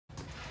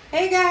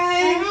Hey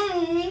guys.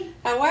 Hi.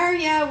 How are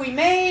ya? We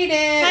made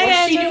it. Hi, What's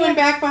guys, she we're doing here.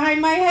 back behind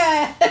my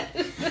head?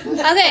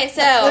 Okay, What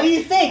so do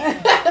you think?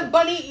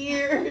 Bunny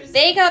ears.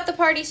 they got the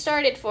party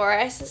started for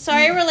us.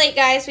 Sorry we're late,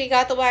 guys. We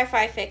got the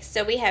Wi-Fi fixed.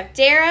 So we have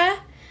Dara,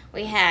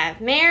 we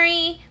have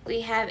Mary,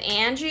 we have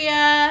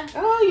Andrea,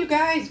 Oh, you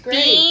guys, great.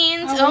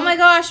 Beans. Oh, Oh my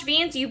gosh,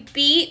 Beans, you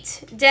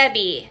beat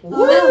Debbie.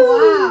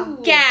 Oh,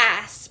 wow.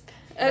 Gasp.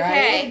 Okay.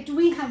 Hey, do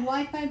we have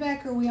Wi-Fi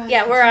back or are we on?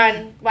 Yeah, we're LTE?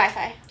 on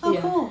Wi-Fi. Oh,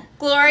 Yeah. cool.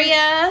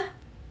 Gloria,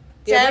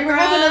 Yeah, we were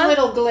having a Deborah.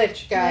 little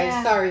glitch, guys.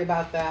 Yeah. Sorry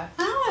about that.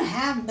 I don't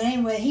have them, but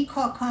anyway, he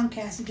called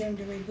Comcast to get him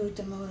to reboot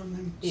the modem,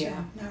 and so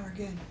Yeah. now we're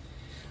good.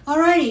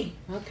 Alrighty.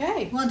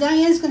 Okay. Well,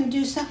 Diane's going to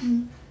do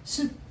something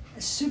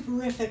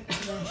superific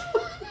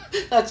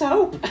today. Let's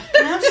hope.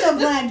 And I'm so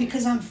glad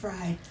because I'm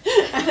fried,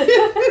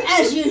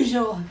 as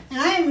usual. And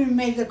I haven't even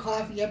made the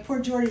coffee yet. Poor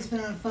Jordy's been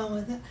on the phone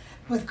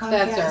with Comcast,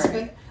 That's all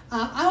right. but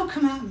I'll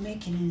come out and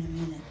make it in a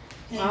minute.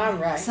 Anyway, All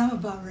right. So I'm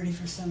about ready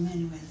for some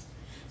anyways.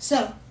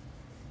 So,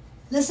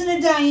 listen to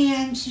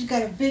Diane. She's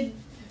got a big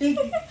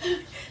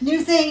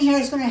new thing here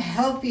that's going to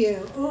help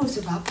you. Oh, it's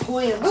about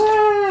coils.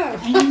 Ah.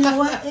 And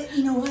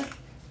you know what?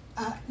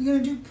 You're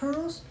going to do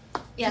pearls?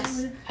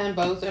 Yes. And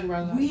bows and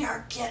rosettes. We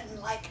are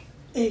getting like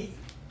a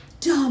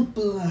dump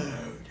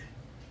load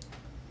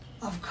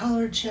of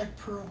colored check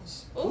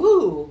pearls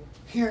Ooh.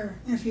 here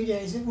in a few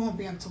days. It won't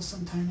be up till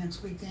sometime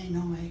next week. There ain't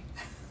no way.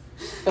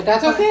 But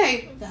that's But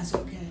okay. That's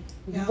okay.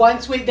 Yeah.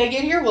 Once they get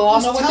here, we'll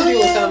all know what to do with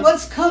Just tell them. you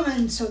what's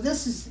coming. So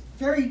this is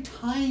very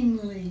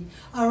timely.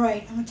 All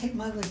right, I'm gonna take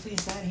my ugly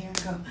face out of here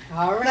and go.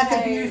 All Let the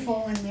right.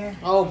 beautiful one there.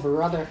 Oh,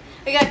 brother.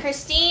 We got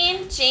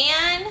Christine,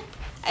 Jan,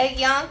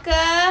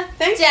 Ayanka,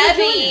 Thanks for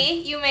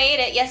Debbie. You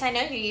made it. Yes, I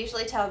know you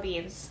usually tell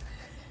Beans.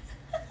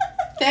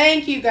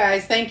 Thank you,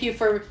 guys. Thank you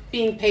for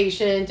being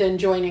patient and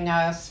joining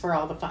us for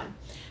all the fun.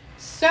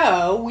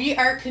 So, we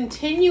are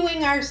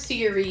continuing our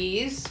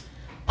series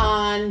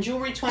on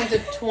Jewelry Trends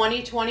of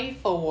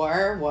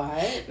 2024.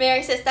 What?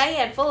 Mary says,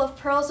 Diane, full of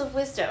pearls of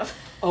wisdom.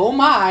 Oh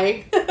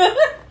my.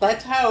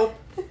 Let's hope.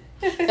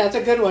 That's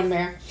a good one,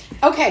 Mare.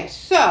 Okay,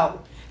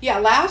 so, yeah,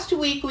 last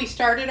week we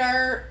started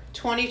our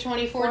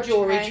 2024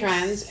 jewelry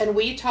trends, and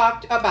we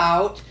talked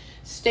about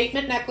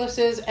statement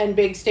necklaces and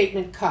big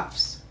statement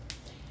cuffs.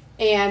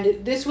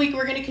 And this week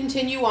we're going to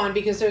continue on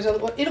because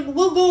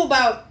we'll go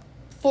about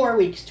 4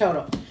 weeks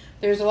total.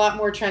 There's a lot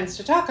more trends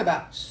to talk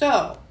about.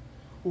 So,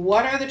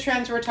 what are the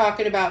trends we're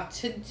talking about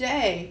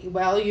today?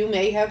 Well, you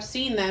may have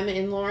seen them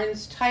in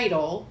Lauren's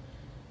title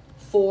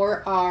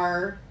for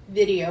our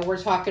video. We're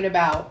talking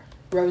about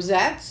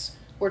rosettes,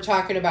 we're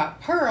talking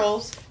about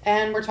pearls,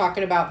 and we're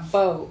talking about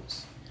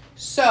bows.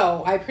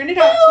 So, I printed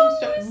out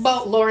some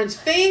stuff. Lauren's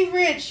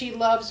favorite. She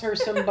loves her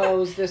some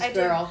bows, this I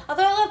girl. do.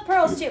 Although I love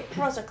pearls too.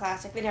 Pearls are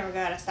classic. They never go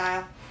out of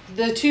style.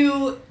 The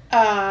two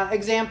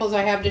examples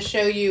I have to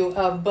show you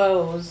of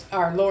bows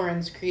are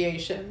Lauren's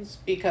creations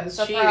because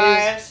she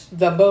is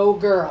the bow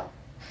girl,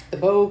 the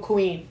bow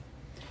queen.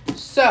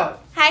 So,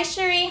 Hi,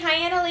 Cherie. Hi,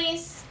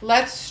 Annalise.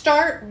 let's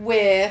start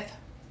with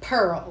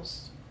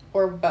pearls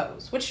or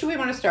bows. Which do we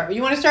want to start with?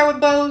 You want to start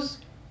with bows?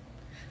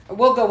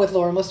 We'll go with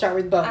Lauren. We'll start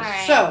with bows. All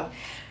right. So,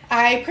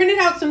 I printed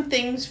out some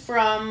things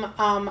from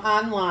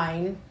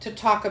online to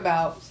talk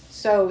about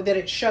so that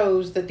it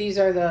shows that these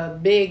are the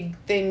big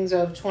things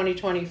of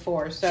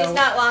 2024. So She's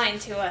not lying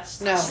to us.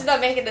 No. She's not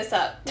making this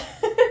up.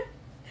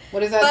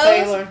 what does that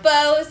say, Lauren?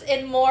 Bows,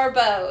 and more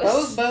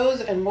bows.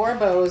 Bows, and more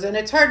bows. And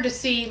it's hard to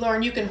see.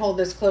 Lauren, you can hold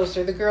this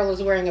closer. The girl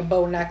is wearing a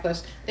bow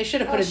necklace. They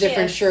should have put a she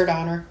different is. shirt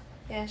on her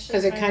Yeah, she's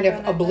because it wearing kind a of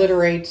bow necklace.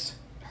 obliterates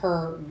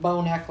her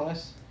bow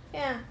necklace.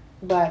 Yeah.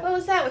 But What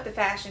was that with the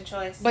fashion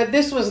choice?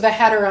 this was the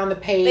header on the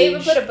page. They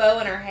even put a bow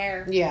in her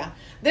hair. Yeah.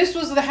 This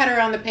was the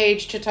header on the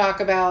page to talk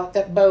about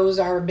that bows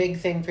are a big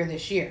thing for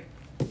this year.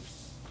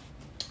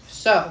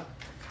 So,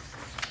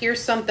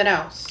 here's something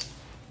else.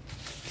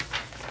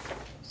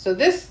 So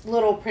this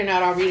little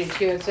printout, I'll read it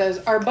to you. It says,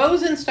 are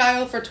bows in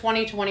style for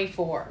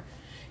 2024?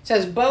 It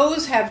says,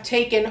 bows have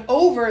taken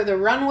over the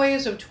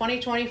runways of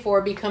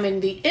 2024, becoming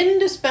the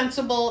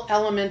indispensable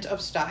element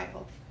of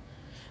style.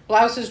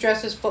 Blouses,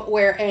 dresses,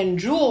 footwear, and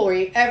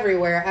jewelry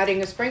everywhere,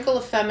 adding a sprinkle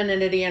of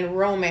femininity and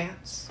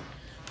romance.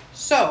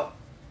 So,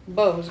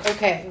 bows.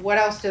 Okay, what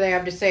else do they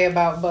have to say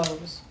about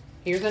bows?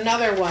 Here's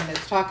another one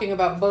that's talking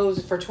about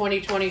bows for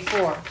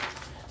 2024.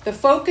 The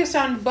focus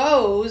on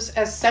bows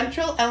as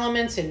central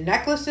elements in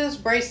necklaces,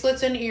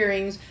 bracelets, and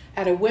earrings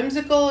add a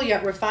whimsical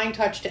yet refined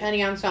touch to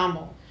any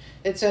ensemble.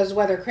 It says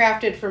whether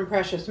crafted from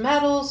precious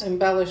metals,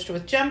 embellished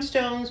with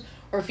gemstones,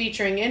 or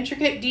featuring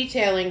intricate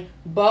detailing,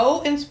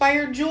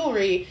 bow-inspired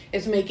jewelry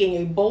is making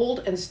a bold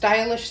and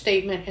stylish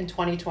statement in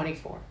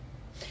 2024.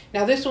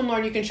 Now this one,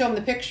 Lauren, you can show them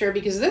the picture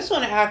because this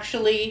one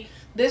actually,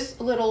 this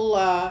little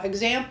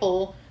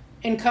example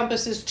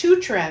encompasses two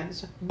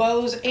trends,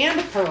 bows and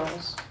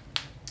pearls.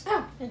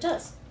 Oh, it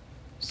does.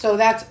 So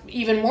that's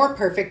even more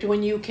perfect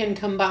when you can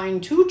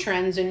combine two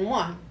trends in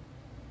one.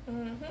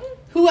 Mm-hmm.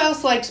 Who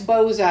else likes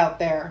bows out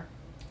there?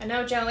 I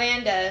know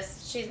Joanne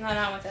does. She's not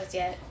on with us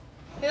yet.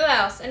 Who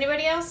else?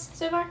 Anybody else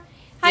so far?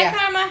 Hi, Yeah.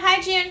 Karma.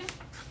 Hi, June.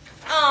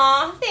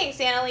 Aw, Thanks,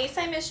 Annalise.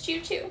 I missed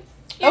you too.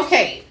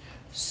 Okay,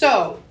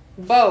 so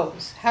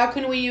bows. How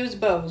can we use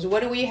bows?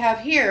 What do we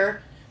have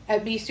here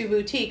at Bisou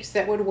Boutiques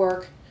that would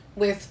work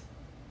with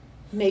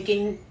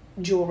making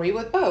jewelry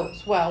with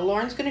bows? Well,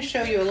 Lauren's going to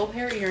show you a little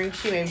pair of earrings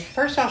she made.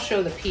 First, I'll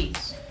show the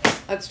piece.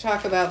 Let's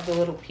talk about the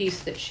little piece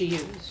that she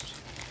used.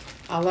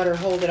 I'll let her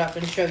hold it up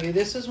and show you.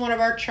 This is one of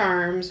our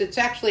charms. It's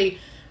actually,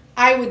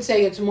 I would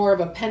say it's more of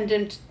a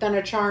pendant than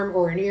a charm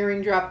or an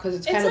earring drop because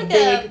it's kind of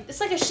big. It's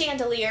like a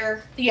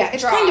chandelier. Yeah,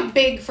 it's drop. kind of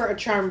big for a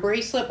charm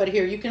bracelet, but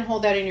here, you can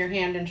hold that in your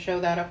hand and show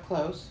that up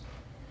close.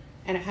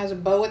 And it has a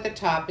bow at the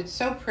top. It's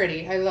so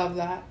pretty. I love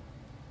that.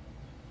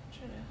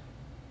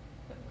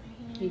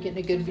 You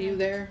getting a good view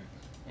there?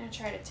 I'm going to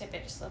try to tip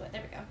it just a little bit.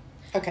 There we go.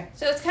 Okay.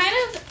 So it's kind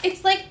of,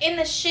 it's like in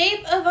the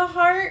shape of a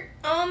heart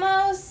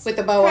almost. With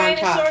the bow on top. Kind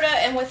of, sort of,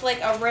 and with like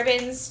a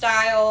ribbon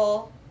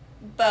style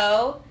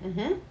bow.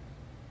 Mm-hmm.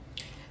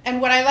 And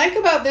what I like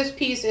about this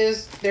piece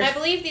is there's... I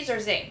believe these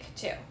are zinc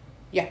too.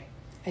 Yeah,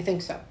 I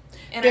think so.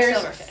 And there's a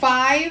silver finish.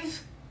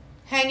 5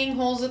 hanging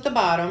holes at the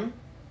bottom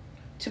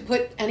to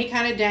put any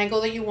kind of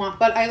dangle that you want.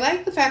 But I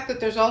like the fact that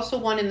there's also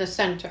one in the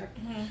center.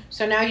 Mm-hmm.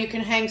 So now you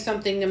can hang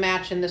something to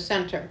match in the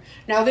center.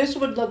 Now this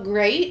would look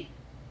great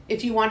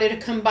if you wanted to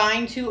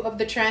combine 2 of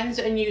the trends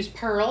and use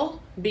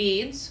pearl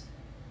beads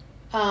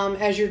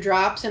as your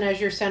drops and as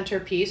your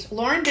centerpiece.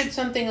 Lauren did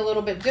something a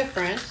little bit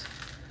different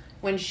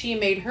when she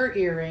made her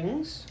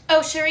earrings.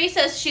 Oh, Cherie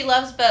says she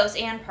loves bows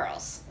and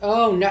pearls.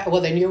 Oh, no.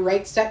 Well, then you're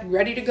right, set,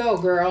 ready to go,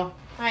 girl.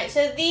 All right,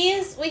 so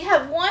these, we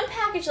have 1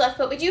 package left,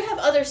 but we do have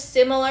other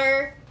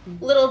similar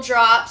little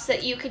drops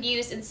that you could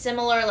use in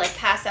similar, like,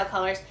 pastel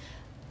colors.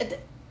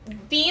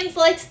 Beans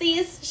likes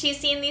these. She's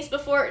seen these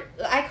before.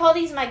 I call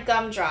these my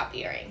gumdrop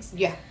earrings.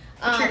 Yeah.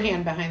 Put your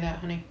hand behind that,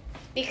 honey.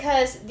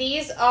 Because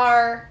these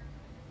are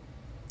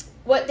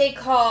what they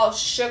call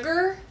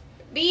sugar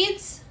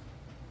beads.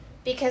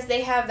 Because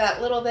they have that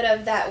little bit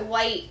of that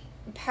white,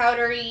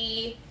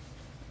 powdery,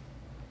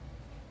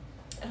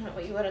 I don't know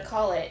what you want to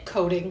call it.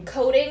 Coating.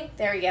 Coating.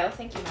 There we go.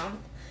 Thank you, Mom.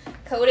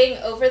 Coating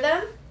over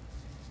them.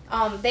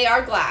 They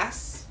are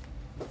glass.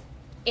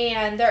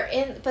 And they're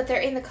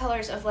in the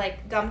colors of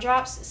like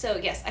gumdrops. So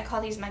yes, I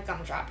call these my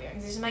gumdrop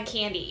earrings. These are my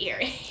candy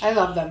earrings. I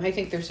love them. I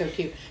think they're so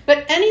cute.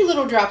 But any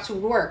little drops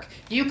would work.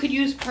 You could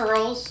use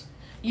pearls.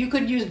 You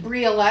could use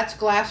briolets,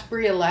 glass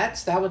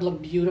briolets. That would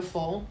look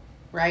beautiful,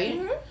 right?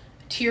 Mm-hmm.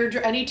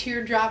 Any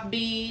teardrop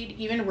bead,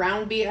 even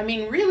round bead. I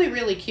mean, really,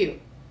 really cute.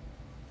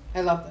 I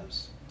love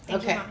those.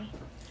 Thank okay. you, Mommy.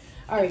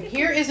 All right.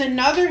 Here is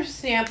another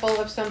sample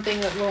of something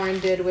that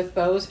Lauren did with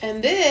bows,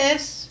 and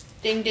this.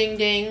 Ding, ding,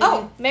 ding.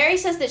 Oh, Mary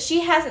says that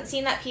she hasn't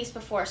seen that piece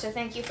before, so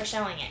thank you for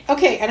showing it.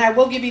 Okay, and I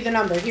will give you the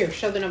number. Here,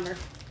 show the number.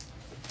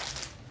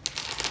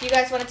 You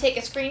guys want to take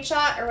a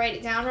screenshot or write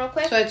it down real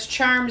quick? So it's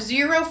charm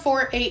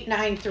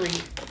 04893.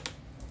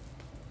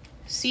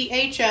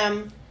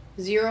 CHM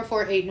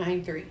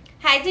 04893.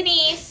 Hi,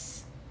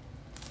 Denise.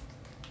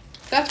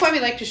 That's why we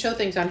like to show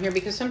things on here,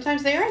 because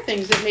sometimes they are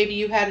things that maybe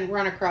you hadn't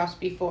run across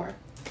before.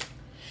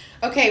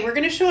 Okay, we're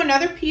going to show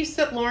another piece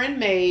that Lauren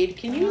made.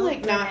 Can you,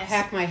 not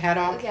hack my head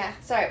off? Yeah,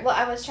 sorry. Well,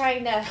 I was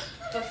trying to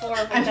before.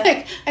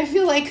 I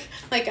feel like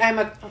I'm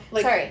a...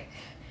 Sorry.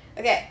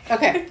 Okay.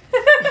 Okay.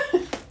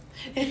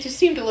 It just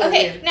seemed a little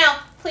weird. Okay,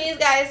 now, please,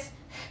 guys,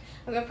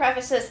 I'm going to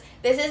preface this.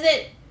 This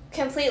isn't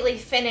completely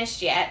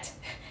finished yet.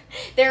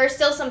 There are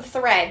still some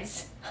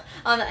threads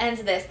on the ends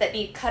of this that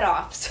need cut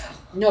off. So.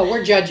 No,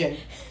 we're judging.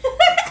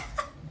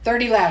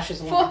 30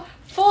 lashes long.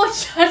 Full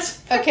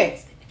judgment.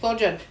 Okay. Full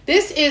judge.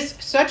 This is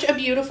such a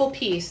beautiful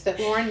piece that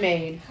Lauren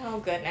made. Oh,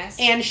 goodness.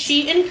 And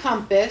she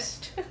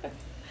encompassed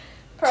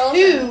Pearls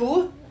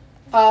 2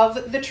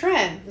 of the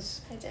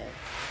trends. I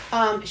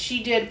did.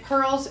 She did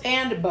pearls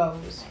and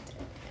bows. I did,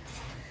 yes.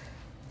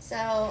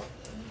 So,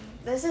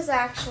 this is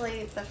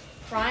actually the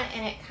front,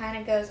 and it kind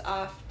of goes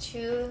off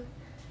to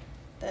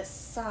the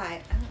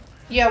side.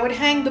 Yeah,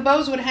 the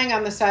bows would hang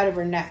on the side of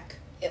her neck.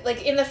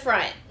 Like in the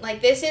front.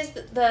 Like this is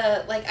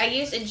I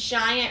used a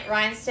giant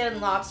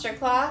rhinestone lobster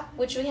claw,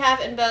 which we have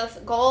in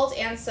both gold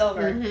and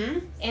silver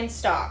in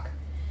stock.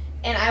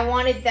 And I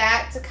wanted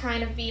that to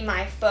kind of be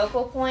my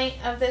focal point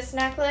of this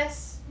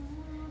necklace.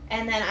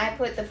 And then I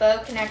put the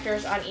bow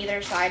connectors on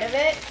either side of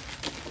it.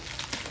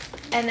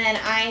 And then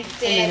I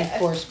did... And then, of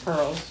course,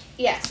 pearls.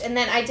 Yes, and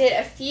then I did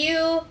a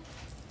few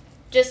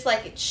just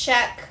like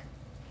check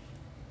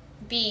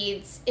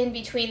beads in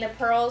between the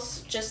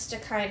pearls just to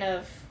kind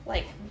of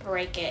like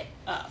break it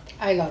up.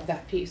 I love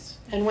that piece.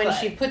 And when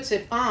she puts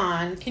it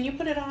on, can you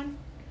put it on?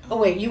 Oh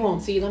wait, you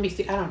won't see. Let me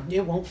see.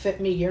 It won't fit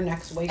me. Your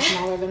neck's way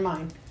smaller than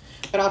mine.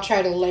 But I'll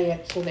try to lay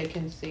it so they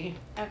can see.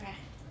 Okay.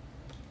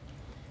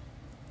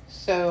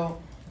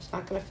 So it's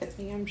not gonna fit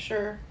me, I'm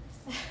sure.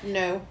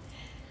 No.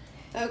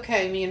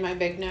 Okay, me and my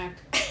big neck.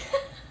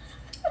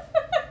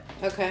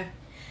 Okay.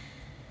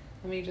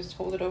 Let me just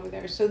hold it over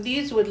there. So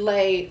these would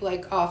lay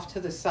like off to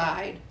the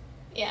side.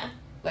 Yeah.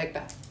 Like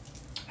that.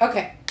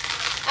 Okay.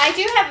 I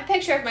do have a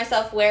picture of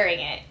myself wearing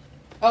it.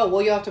 Oh,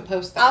 well, you'll have to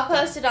post that. I'll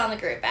post it on the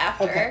group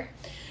after. Okay.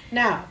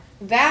 Now,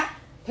 that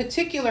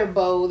particular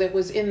bow that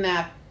was in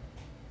that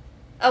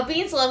Oh,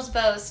 Beans loves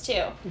bows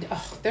too.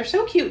 Oh, they're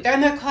so cute.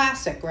 They're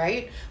classic,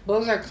 right?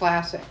 Bows are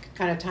classic,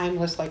 kind of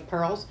timeless like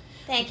pearls.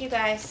 Thank you,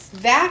 guys.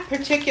 That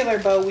particular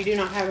bow we do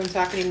not have in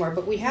stock anymore,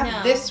 but we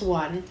have this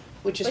one,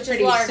 which is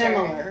pretty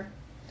similar.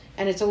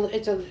 And it's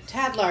a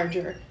tad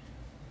larger.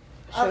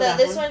 Although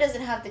this one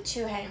doesn't have the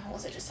 2 hang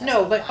holes, it just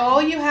has but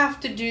all you have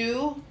to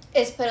do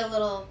is put a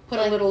little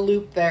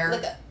loop there.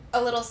 Like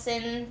a little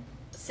sig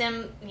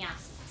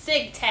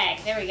tag.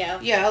 There we go.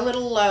 Yeah, a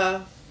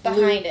little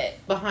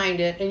behind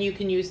it, and you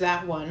can use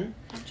that one.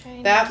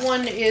 That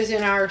one is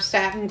in our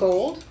satin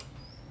gold,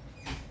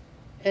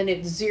 and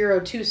it's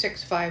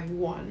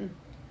 02651.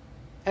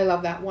 I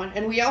love that one,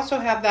 and we also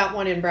have that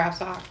one in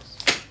brass ox.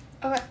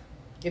 Okay.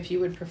 If you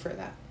would prefer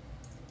that.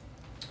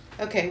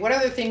 Okay, what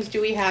other things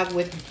do we have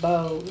with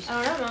bows?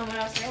 I don't know, Mom. What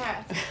else do we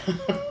have?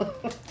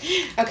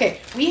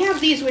 Okay, we have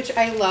these, which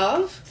I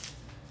love.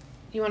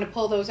 You want to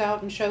pull those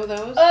out and show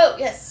those? Oh,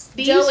 yes.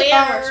 These Joanne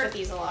are works with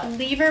these a lot.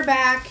 Lever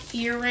back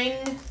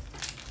earring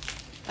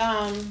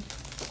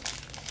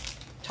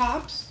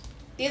tops.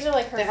 These are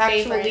like her the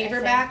favorite, actual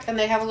lever back, and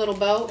they have a little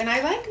bow. And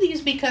I like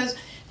these because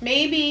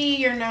maybe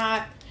you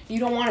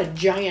don't want a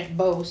giant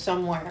bow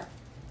somewhere,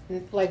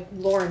 like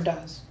Lauren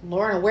does.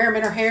 Lauren will wear them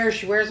in her hair.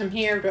 She wears them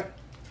here.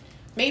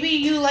 Maybe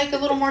you like a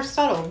little more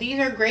subtle. These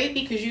are great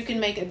because you can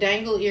make a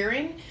dangle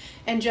earring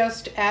and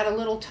just add a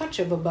little touch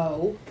of a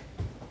bow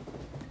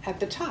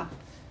at the top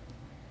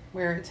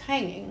where it's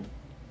hanging.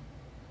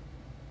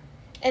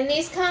 And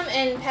these come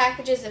in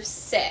packages of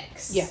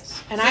 6.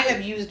 Yes, and I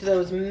have used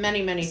those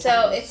many, many times.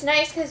 So it's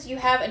nice because you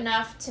have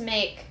enough to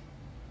make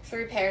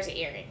 3 pairs of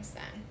earrings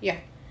then. Yeah.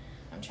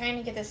 I'm trying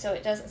to get this so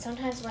it doesn't.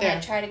 Sometimes when I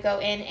try to go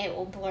in, it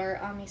will blur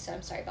on me, so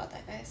I'm sorry about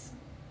that, guys.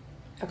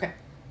 Okay.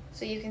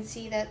 So you can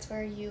see that's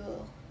where you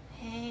will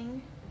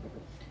hang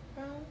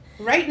from.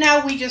 Right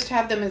now we just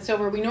have them in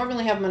silver. We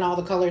normally have them in all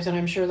the colors, and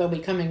I'm sure they'll be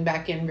coming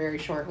back in very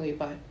shortly,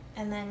 but...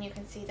 And then you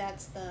can see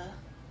that's the...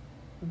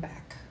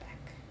 back.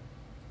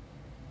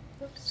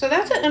 So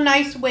that's a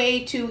nice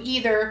way to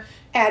either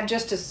add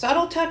just a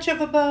subtle touch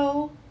of a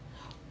bow,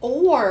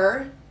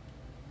 or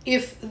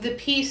if the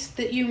piece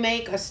that you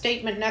make, a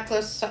statement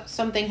necklace,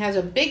 something has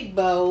a big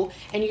bow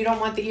and you don't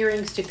want the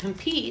earrings to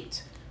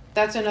compete,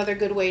 that's another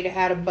good way to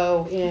add a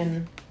bow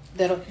in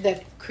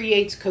that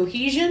creates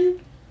cohesion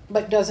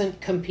but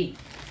doesn't compete.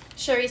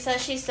 Sherry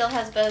says she still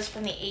has bows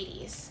from the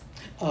 80s.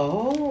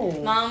 Oh.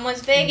 Mom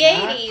was big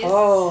 80s.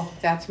 Oh,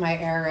 that's my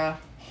era.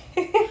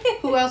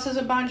 Who else is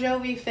a Bon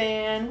Jovi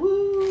fan?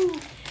 Woo!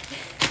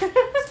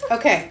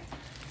 Okay.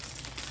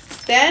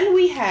 Then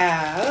we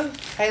have,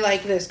 I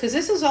like this, because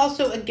this is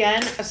also,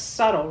 again,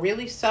 a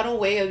really subtle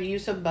way of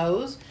use of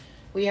bows.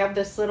 We have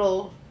this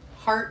little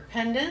heart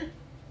pendant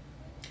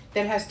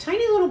that has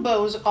tiny little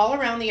bows all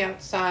around the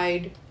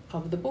outside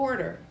of the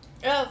border.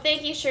 Oh,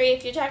 thank you, Sherry,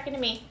 if you're talking to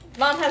me.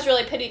 Mom has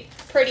really pretty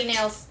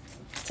nails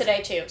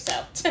today, too,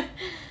 so.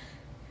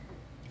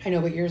 I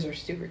know, but yours are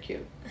super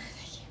cute.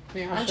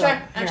 Yeah, I'm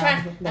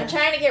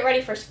trying to get ready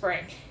for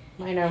spring.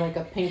 Mine are like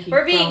a pinky.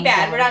 We're being bad.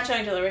 Color. We're not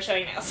showing jewelry. We're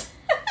showing nails.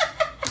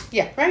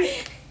 Yeah,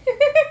 right?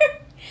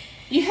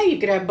 Yeah, you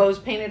could have bows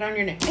painted on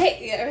your nails.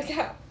 Hey, there we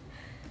go.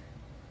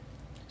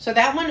 So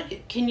that one,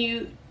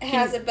 it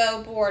has a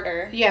bow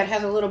border. Yeah, it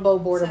has a little bow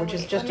border, which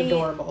is just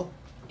adorable.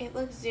 It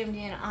looks zoomed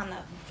in on the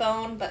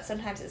phone, but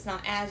sometimes it's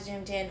not as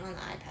zoomed in on the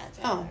iPad.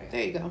 Oh,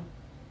 there you go.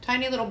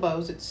 Tiny little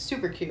bows. It's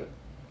super cute.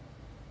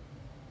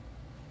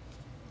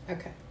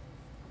 Okay.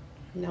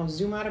 Now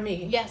zoom out of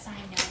me. Yes, I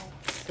know.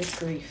 Good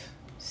grief.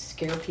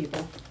 Scare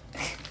people.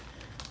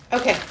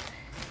 Okay.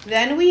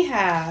 Then we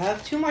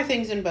have 2 more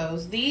things in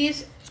bows.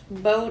 These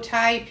bow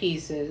tie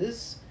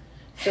pieces,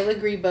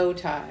 filigree bow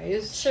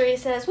ties. Sherry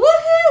says,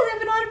 woohoo,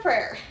 living on a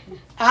prayer.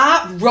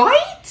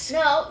 Right?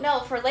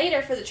 No, for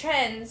later, for the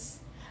trends,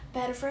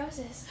 bed of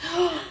roses.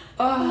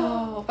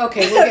 Oh,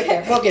 okay,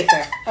 we'll get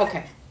there.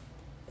 Okay.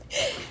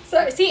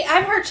 Sorry, see,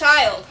 I'm her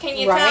child. Can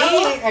you tell?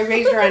 I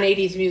raised her on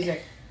 80s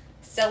music.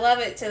 Still love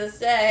it to this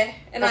day.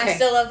 And I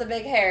still love the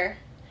big hair.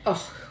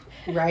 Oh,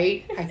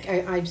 right?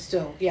 I'm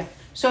still, yeah.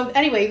 So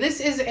anyway, this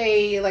is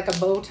like a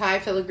bow tie,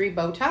 filigree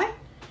bow tie.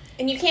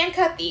 And you can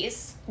cut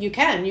these. You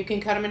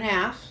can cut them in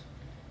half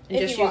and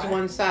just use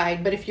one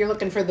side. But if you're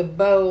looking for the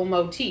bow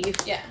motif,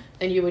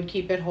 then you would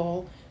keep it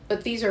whole.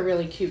 But these are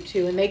really cute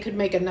too, and they could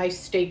make a nice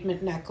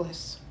statement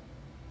necklace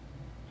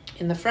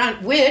in the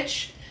front,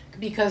 which,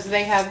 because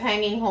they have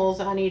hanging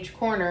holes on each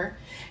corner,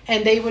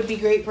 and they would be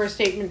great for a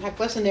statement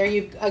necklace, and there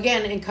you,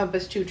 again,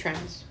 encompass 2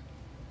 trends.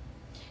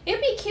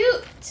 It'd be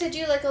cute to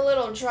do like a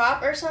little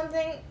drop or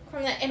something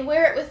from that, and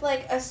wear it with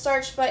like a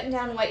starched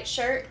button-down white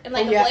shirt and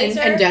like a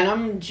blazer. And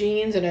denim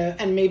jeans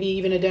and maybe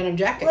even a denim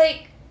jacket.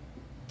 Like,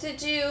 to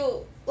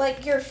do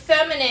like your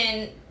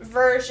feminine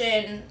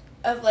version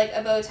of like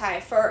a bow tie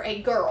for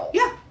a girl.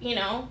 Yeah. You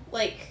know,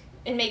 like,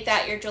 and make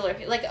that your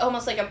jewelry, like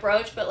almost like a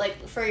brooch, but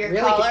like for your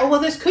really collar. Oh,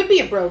 well, this could be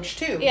a brooch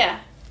too. Yeah.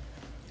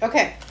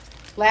 Okay,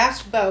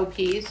 last bow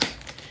piece,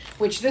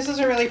 which this is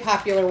a really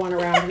popular one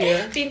around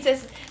here. Bean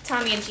says,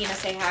 Tommy and Gina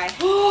say hi.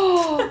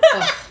 Oh,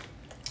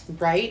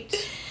 right.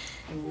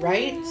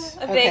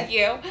 Thank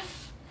you.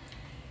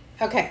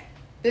 Okay.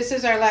 This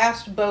is our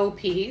last bow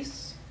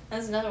piece.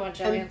 That's another one And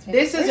Joanne's made.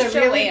 this is Where's a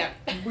really,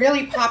 Joanne?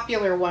 really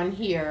popular one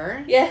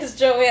here. Yes,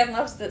 Joanne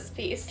loves this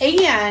piece.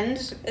 And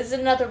This is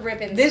another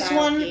ribbon this style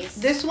one, piece.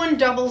 this one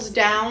doubles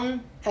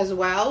down as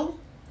well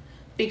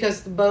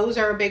because the bows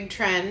are a big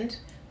trend.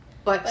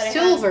 But But it has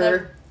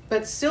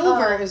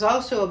silver, Oh. is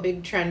also a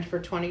big trend for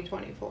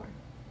 2024.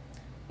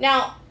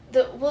 Now,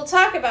 we'll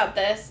talk about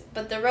this,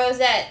 but the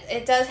rosette,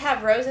 it does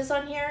have roses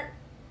on here,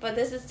 but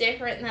this is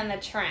different than the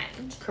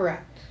trend.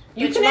 Correct.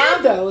 You Which can mom-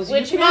 add those.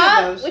 Which you can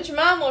add those. Which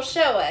mom will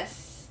show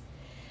us.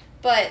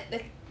 But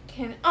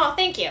oh,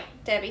 thank you,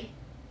 Debbie.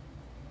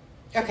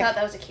 I Okay. thought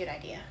that was a cute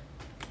idea.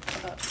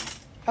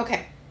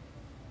 Okay.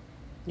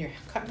 You're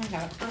cutting it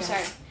out. I'm Yeah.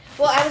 sorry.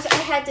 Well, I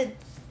had to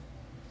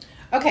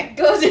Okay.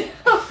 go down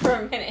for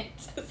a minute.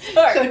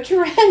 Sorry. So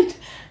trend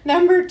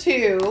number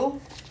 2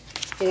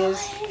 is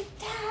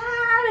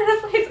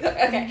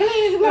Okay.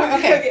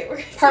 Okay.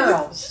 We're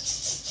Pearls.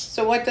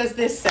 So what does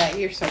this say?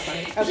 You're so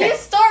funny. Okay. You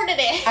started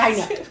it. I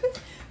know.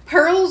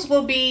 Pearls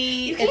will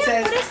be. You It can't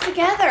says put us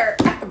together.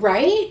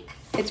 right.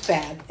 It's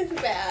bad. It's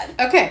bad.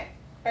 Okay.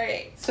 All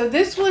right. So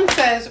this one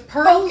says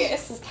pearls.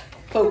 Focus.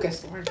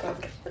 Focus, Lauren.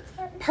 Focus.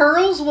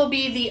 Pearls will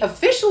be the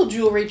official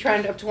jewelry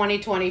trend of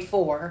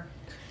 2024.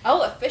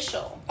 Oh,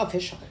 official.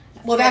 Official.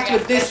 Well, that's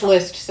what this official.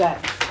 list said.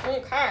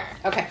 Okay.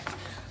 Okay.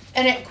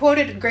 And it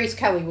quoted Grace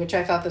Kelly, which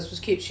I thought this was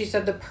cute. She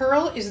said, "The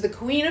pearl is the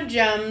queen of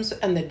gems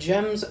and the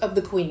gems of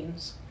the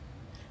queens."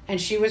 And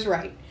she was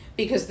right.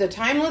 Because the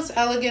timeless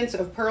elegance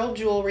of pearl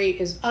jewelry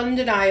is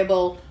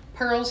undeniable.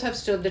 Pearls have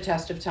stood the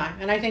test of time.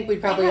 And I think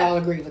we'd probably They have. all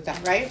agree with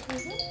that, right?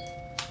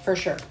 Mm-hmm. For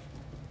sure.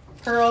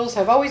 Pearls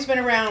have always been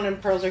around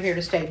and pearls are here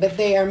to stay. But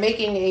they are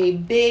making a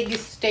big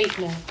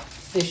statement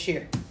this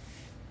year.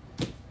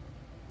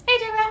 Hey,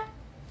 Deborah.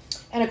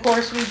 And of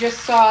course, we just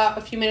saw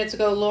a few minutes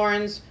ago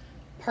Lauren's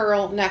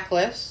pearl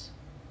necklace.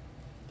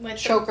 With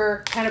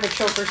Choker, kind of a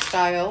choker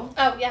style.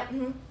 Oh, yeah.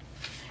 Mm-hmm.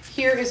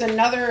 Here is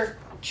another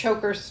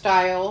choker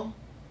style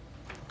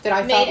that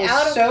I Made thought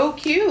out was of- so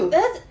cute.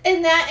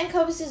 And that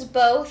encompasses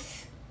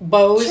both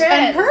Bows and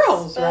trends.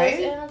 pearls, Bows right?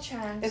 and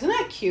trends. Isn't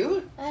that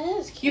cute? That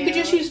is cute. You could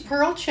just use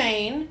pearl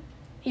chain.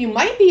 You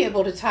might be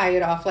able to tie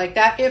it off like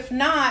that. If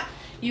not,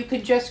 you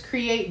could just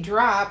create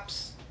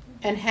drops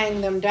and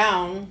hang them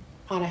down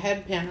on a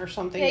head pin or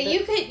something. Yeah,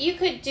 you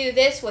could do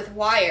this with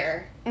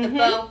wire. The Mhm.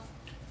 bow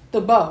The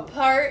bow.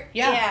 part.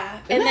 Yeah. Yeah.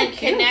 Isn't And that then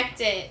cute?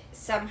 connect it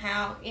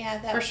somehow. Yeah,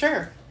 that For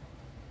sure.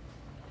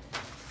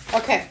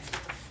 Okay.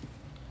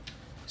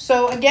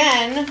 So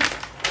again,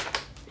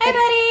 Hi,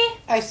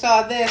 buddy. I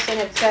saw this and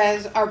it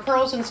says, our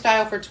pearls in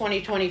style for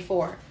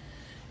 2024.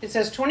 It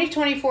says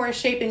 2024 is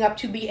shaping up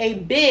to be a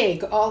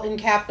big, all in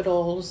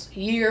capitals,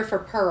 year for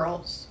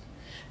pearls.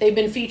 They've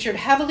been featured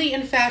heavily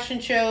in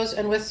fashion shows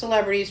and with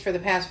celebrities for the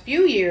past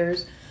few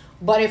years,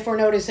 but if we're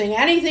noticing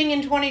anything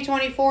in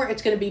 2024,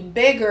 it's going to be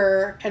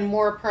bigger and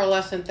more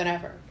pearlescent than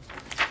ever.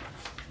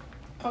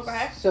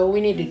 Okay. So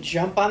we need to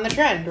jump on the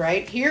trend,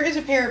 right? Here is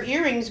a pair of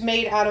earrings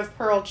made out of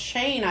pearl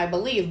chain, I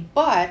believe,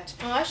 but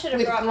Oh, I should have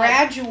with brought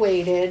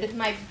graduated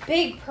my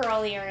big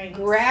pearl earrings.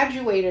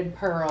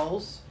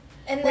 pearls,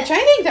 And which I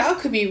think that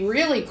could be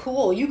really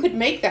cool. You could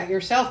make that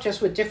yourself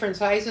just with different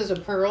sizes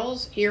of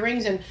pearls,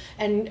 earrings,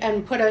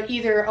 and put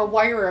either a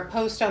wire or a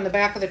post on the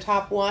back of the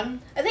top one.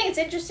 I think it's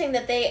interesting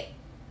that they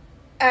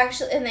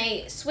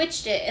they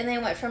switched it and they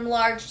went from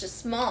large to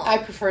small. I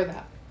prefer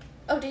that.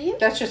 Oh, do you?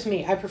 That's just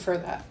me. I prefer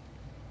that.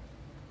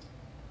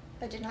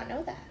 I did not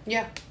know that.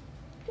 Yeah.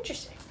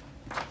 Interesting.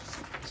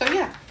 So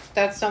yeah,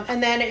 that's some.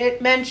 And then it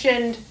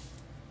mentioned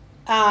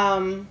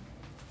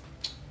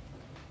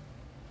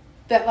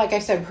that, like I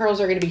said, pearls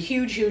are going to be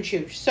huge, huge,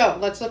 huge. So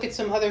let's look at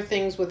some other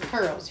things with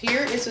pearls.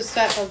 Here is a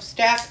set of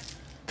stacked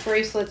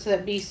bracelets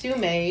that Bisou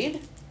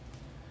made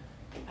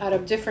out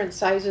of different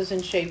sizes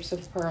and shapes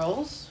of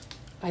pearls.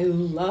 I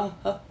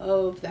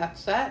love that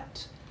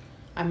set.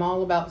 I'm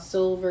all about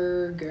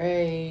silver,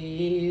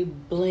 gray,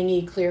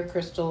 blingy, clear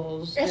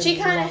crystals. And she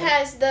I kind of love it.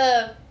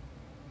 has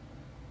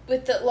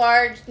with the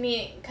large,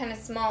 kind of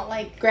small,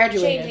 like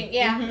Graduated. changing.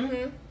 Yeah. Mhm.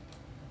 Mm-hmm.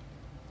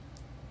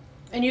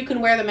 And you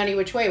can wear them any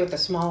which way, with the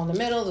small in the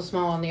middle, the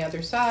small on the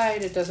other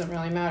side. It doesn't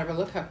really matter, but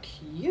look how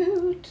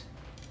cute.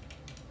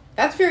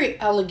 That's very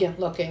elegant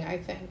looking, I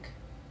think.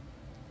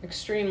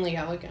 Extremely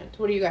elegant.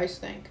 What do you guys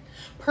think?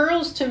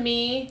 Pearls, to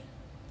me,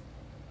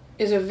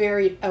 is a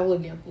very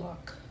elegant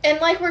look. And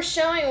like we're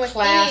showing with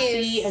Classy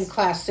these, and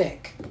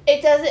classic.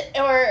 it doesn't,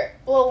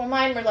 well,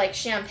 mine were like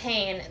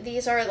champagne.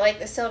 These are like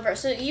the silver.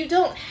 So you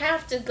don't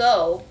have to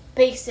go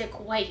basic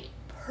white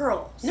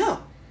pearls.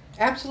 No,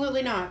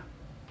 absolutely not.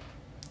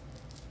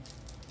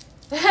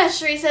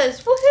 Sheree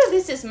says, woohoo,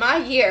 this is my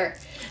year.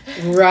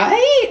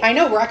 Right? I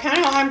know.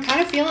 I'm kind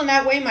of feeling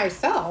that way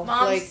myself.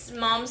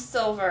 Mom's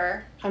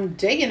silver. I'm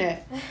digging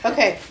it.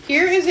 Okay,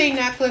 here is a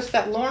necklace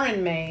that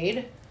Lauren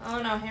made.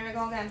 Oh no, here we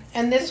go again.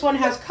 And this one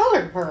has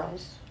colored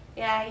pearls.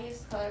 Yeah, I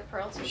used colored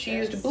pearls with She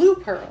this. used blue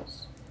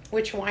pearls,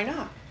 which why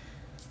not?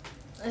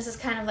 This is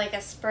kind of like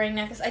a spring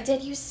necklace. I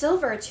did use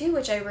silver too,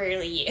 which I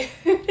rarely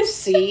use.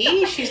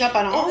 See, she's up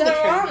on all the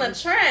They're on the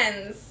trends.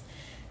 trends.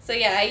 So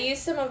yeah, I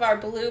used some of our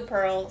blue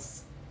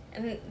pearls,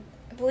 and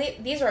I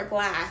believe these were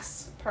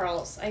glass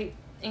pearls. I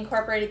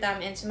incorporated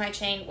them into my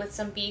chain with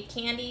some bead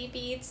candy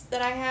beads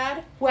that I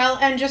had. Well,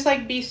 and just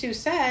like Bisou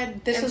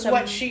said, this And is some-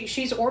 what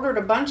she's ordered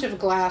a bunch of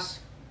glass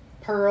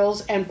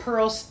pearls and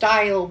pearl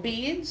style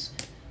beads.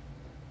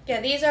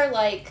 Yeah, these are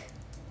like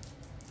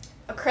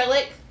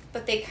acrylic,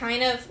 but they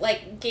kind of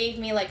like gave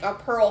me like a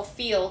pearl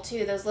feel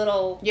to those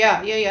little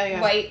Yeah.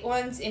 white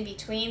ones in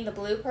between the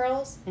blue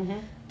pearls. Mm-hmm.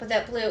 But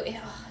that blue, it's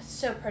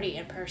so pretty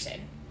in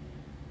person.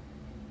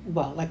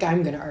 Well, like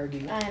I'm going to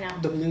argue. I know.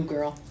 The blue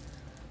girl.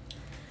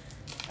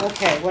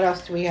 Okay, what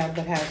else do we have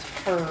that has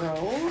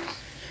pearls?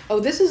 Oh,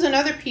 this is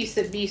another piece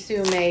that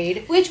Bisou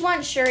made. Which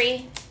one,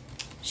 Shuri?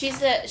 She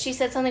said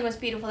something was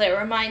beautiful that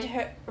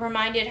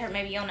reminded her,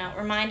 maybe you'll know,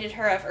 reminded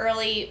her of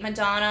early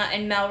Madonna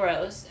and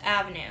Melrose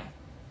Avenue.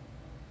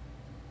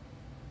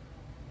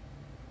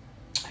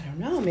 I don't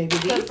know, maybe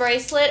The these.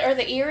 bracelet or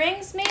the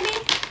earrings, maybe?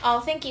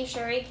 Oh, thank you,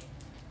 Shuri.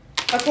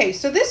 Okay,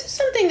 so this is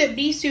something that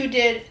Bisou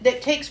did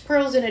that takes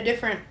pearls in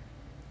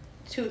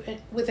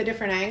with a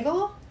different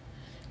angle.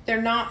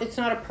 It's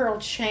not a pearl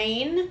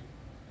chain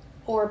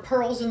or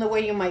pearls in the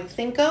way you might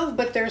think of,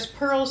 but there's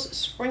pearls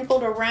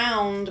sprinkled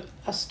around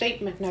a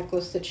statement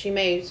necklace that she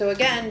made. So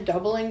again,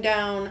 doubling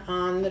down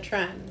on the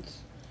trends.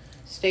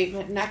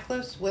 Statement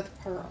necklace with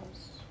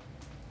pearls.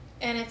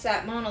 And it's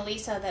that Mona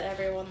Lisa that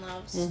everyone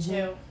loves,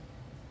 too.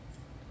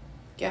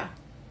 Yeah.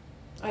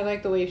 I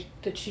like the way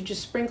that she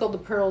just sprinkled the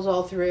pearls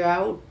all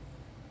throughout.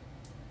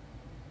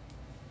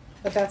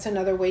 But that's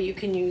another way you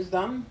can use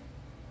them.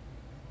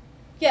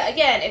 Yeah,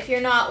 again, if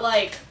you're not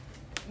like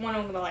one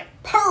of them like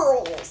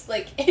pearls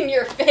like in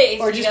your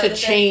face, Or just a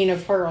chain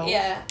of pearls.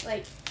 Yeah,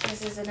 like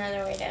this is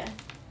another way to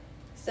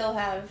still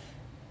have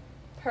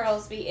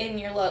pearls be in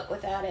your look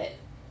without it.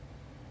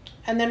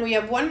 And then we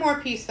have one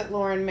more piece that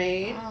Lauren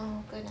made.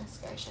 Oh goodness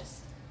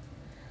gracious!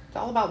 It's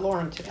all about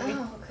Lauren today.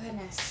 Oh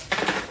goodness!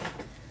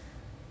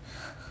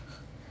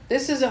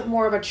 This is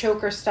more of a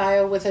choker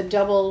style with a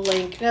double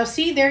link. Now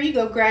see, there you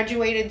go,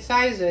 graduated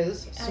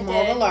sizes,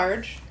 small to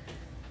large.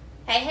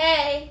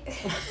 Hey!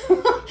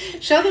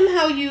 Show them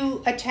how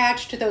you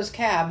attach to those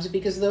cabs,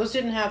 because those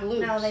didn't have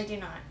loops. No, they do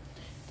not.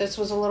 This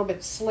was a little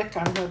bit slick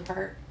on her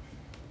part.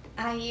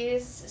 I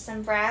used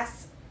some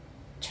brass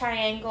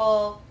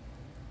triangle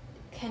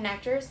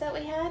connectors that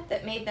we had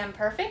that made them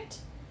perfect.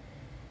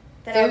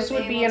 Those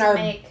would be in our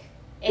make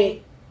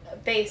a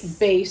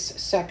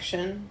base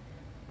section.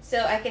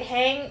 So I could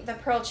hang the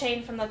pearl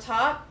chain from the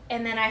top,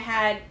 and then I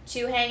had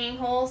 2 hanging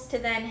holes to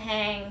then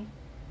hang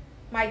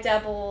my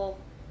double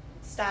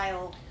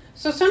style.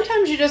 So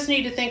sometimes you just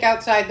need to think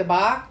outside the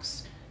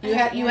box. You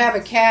have a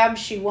cab.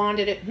 She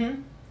wanted it. The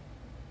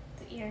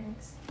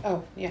earrings.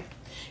 Oh yeah,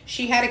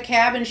 she had a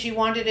cab and she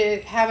wanted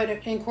to have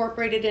it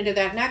incorporated into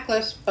that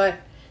necklace, but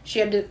she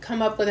had to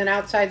come up with an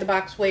outside the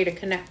box way to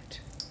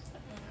connect.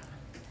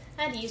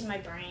 I had to use my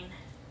brain.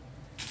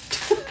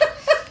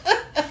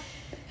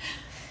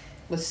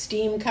 With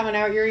steam coming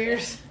out your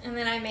ears. And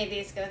then I made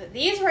these go with it.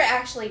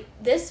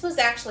 This was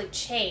actually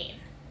chain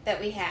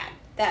that we had.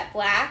 That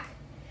black.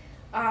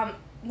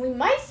 We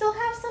might still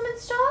have some in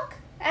stock,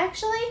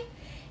 actually.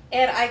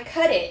 And I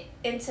cut it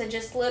into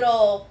just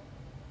little,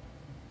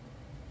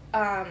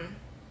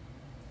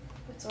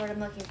 what's the word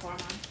I'm looking for, Mom?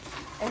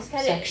 I just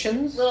cut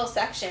Sections? it little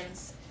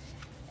sections.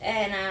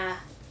 And,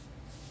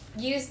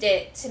 used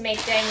it to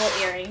make dangle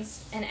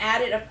earrings and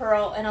added a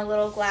pearl and a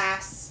little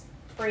glass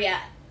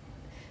brillette.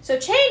 So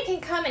chain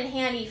can come in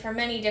handy for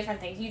many different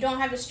things. You don't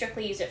have to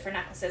strictly use it for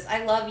necklaces.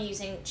 I love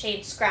using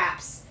chain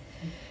scraps.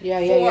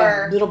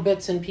 Yeah. Little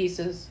bits and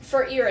pieces.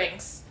 For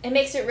earrings. It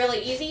makes it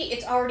really easy.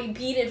 It's already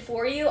beaded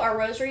for you. Our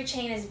rosary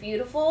chain is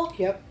beautiful.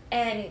 Yep.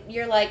 And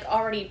you're like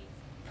already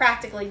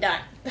practically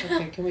done.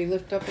 Okay, can we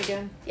lift up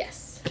again?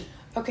 Yes.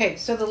 Okay,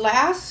 so the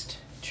last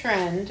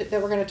trend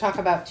that we're going to talk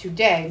about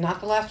today,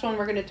 not the last one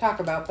we're going to talk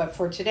about, but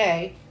for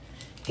today,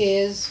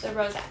 is The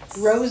rosettes.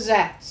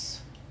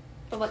 Rosettes.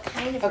 But what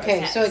kind of Okay,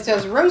 rosettes? so it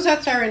says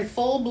rosettes are in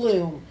full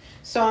bloom.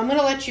 So I'm going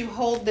to let you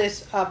hold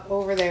this up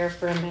over there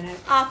for a minute.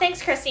 Aw,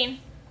 thanks, Christine.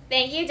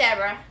 Thank you,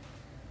 Deborah.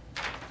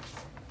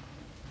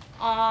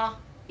 Aw,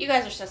 you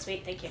guys are so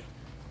sweet. Thank you.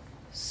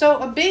 So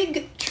a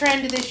big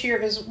trend this year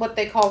is what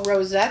they call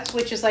rosettes,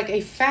 which is like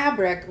a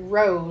fabric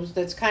rose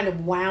that's kind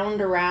of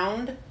wound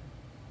around.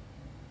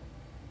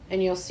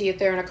 And you'll see it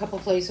there in a couple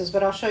places,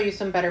 but I'll show you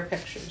some better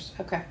pictures.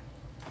 Okay.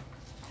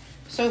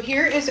 So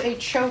here is a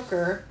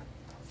choker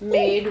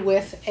made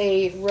with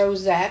a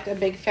rosette, a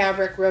big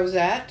fabric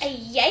rosette. I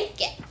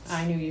like it.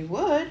 I knew you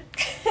would.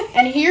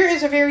 And here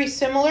is a very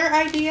similar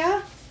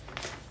idea.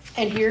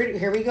 And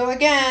here we go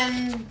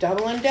again,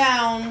 doubling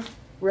down,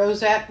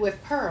 rosette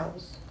with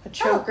pearls. A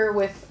choker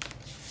with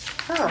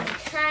pearls. I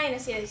kind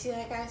of see it. You see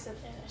that, guys?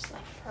 There's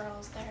like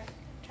pearls there.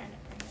 I'm trying to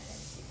bring that in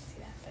so you can see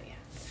that, but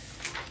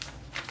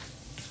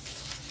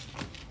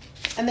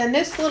yeah. And then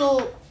this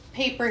little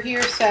paper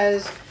here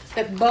says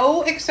that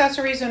bow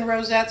accessories and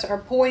rosettes are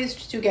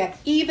poised to get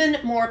even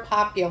more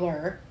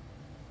popular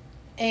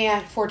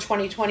and for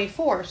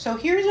 2024. So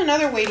here's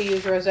another way to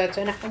use rosettes.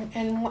 And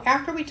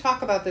after we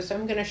talk about this,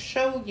 I'm going to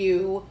show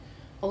you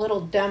a little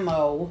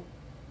demo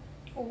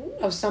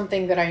of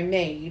something that I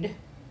made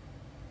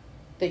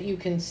that you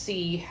can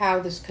see how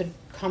this could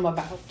come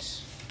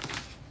about.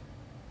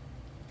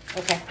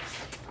 Okay,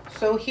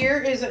 so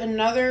here is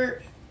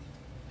another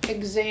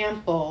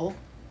example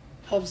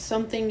of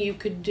something you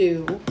could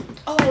do.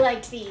 Oh, I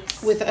liked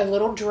these. With a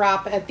little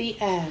drop at the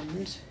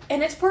end.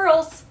 And it's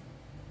pearls.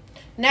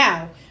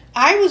 Now,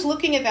 I was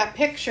looking at that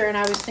picture and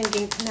I was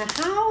thinking, now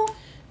how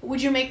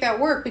would you make that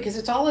work? Because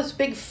it's all this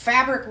big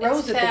fabric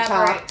rose at the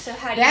top. So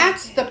how do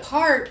That's the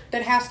part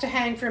that has to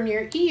hang from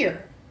your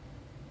ear,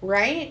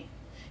 right?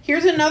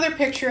 Here's another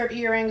picture of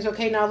earrings.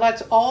 Okay, now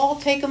let's all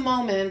take a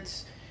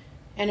moment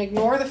and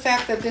ignore the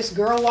fact that this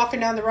girl walking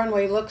down the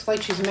runway looks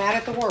like she's mad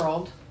at the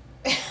world.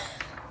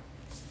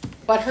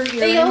 But her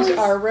earrings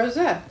are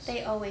rosettes.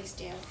 They always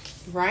do.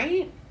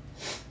 Right?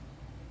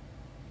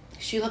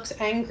 She looks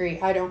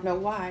angry. I don't know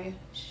why.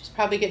 She's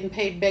probably getting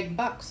paid big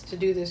bucks to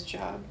do this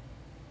job.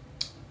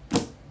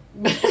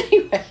 But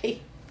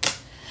anyway.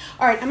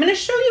 All right, I'm going to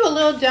show you a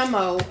little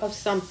demo of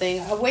something.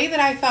 A way that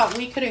I thought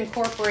we could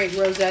incorporate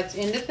rosettes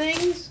into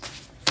things.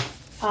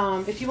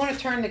 If you want to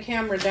turn the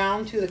camera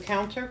down to the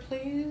counter,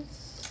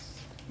 please,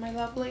 my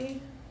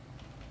lovely.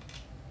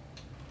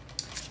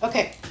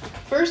 Okay,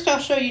 first I'll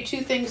show you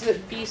two things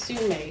that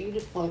Bisou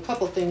made. Well, a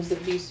couple things that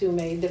Bisou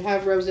made that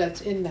have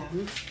rosettes in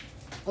them.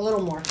 A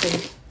little more,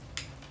 please.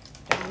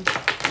 Down.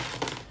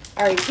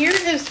 All right, here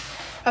is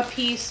a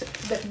piece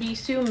that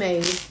Bisou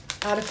made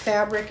out of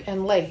fabric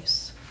and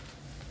lace.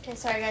 Okay,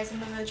 sorry guys, I'm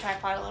moving the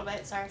tripod a little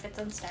bit. Sorry if it's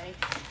unsteady.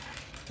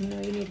 No,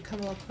 you need to come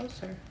a little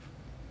closer.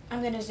 I'm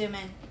going to zoom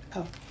in.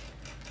 Oh,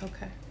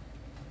 okay.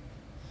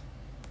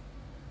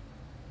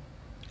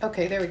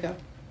 Okay, there we go.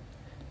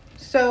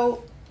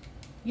 So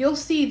you'll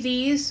see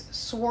these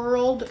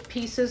swirled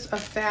pieces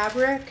of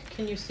fabric.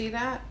 Can you see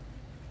that?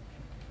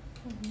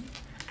 Mm-hmm.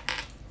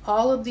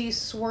 All of these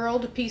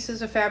swirled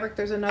pieces of fabric.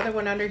 There's another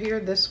one under here,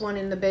 this one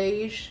in the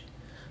beige.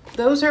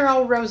 Those are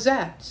all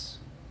rosettes.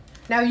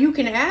 Now you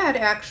can add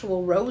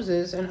actual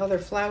roses and other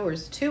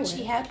flowers to it.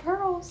 She had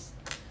pearls.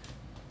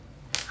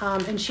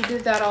 And she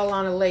did that all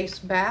on a lace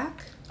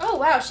back. Oh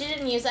wow, she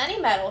didn't use any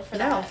metal for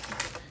No,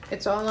 that.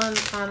 it's all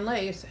on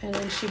lace. And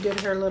then she did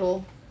her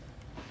little...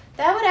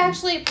 That would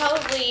actually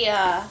probably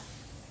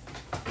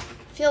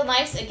feel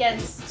nice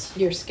against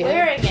your skin.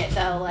 Wearing it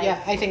though, like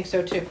yeah, I think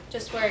so too.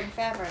 Just wearing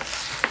fabric.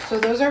 So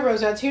those are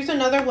rosettes. Here's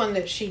another one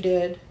that she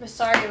did. With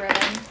sari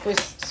ribbon. With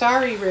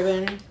sari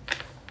ribbon.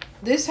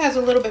 This has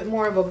a little bit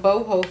more of a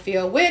boho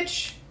feel,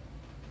 which,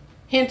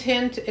 hint,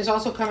 hint, is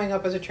also coming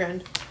up as a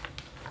trend.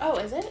 Oh,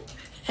 is it?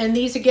 And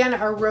these, again,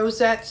 are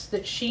rosettes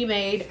that she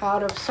made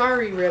out of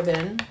sari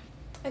ribbon.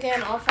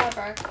 Again, all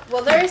fabric.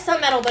 Well, there is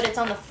some metal, but it's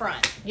on the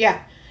front.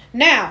 Yeah.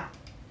 Now,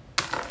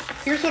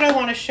 here's what I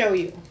want to show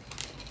you.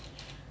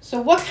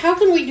 So how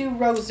can we do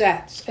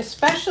rosettes?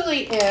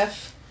 Especially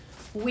if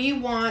we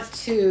want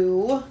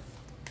to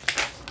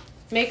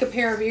make a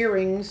pair of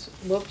earrings,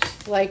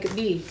 whoops, like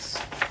these.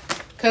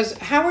 Because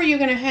how are you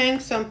going to hang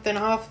something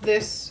off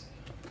this,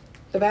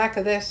 the back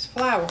of this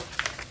flower?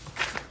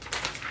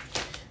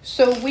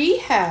 So we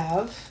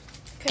have,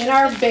 in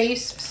our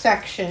base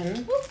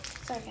section... Whoop,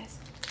 sorry guys,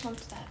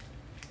 bumped that.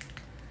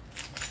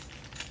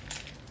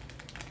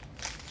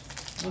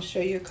 I'll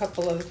show you a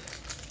couple of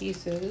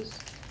pieces.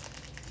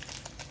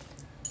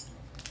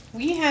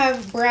 We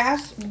have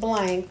brass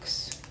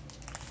blanks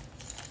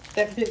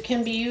that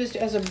can be used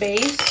as a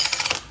base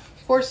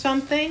for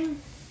something.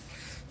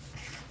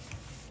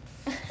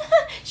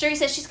 Sherry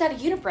says she's got a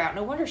unibrow.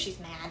 No wonder she's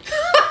mad.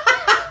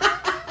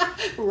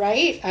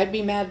 Right? I'd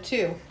be mad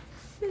too.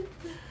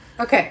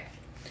 Okay.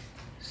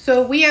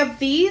 So we have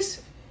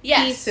these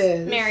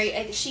pieces.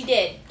 Mary, she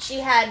did. She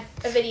had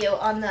a video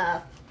on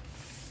the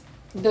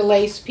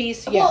lace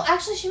piece, yeah. Well,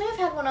 actually, she may have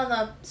had one on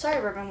the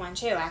sari ribbon one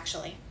too,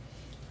 actually.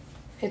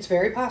 It's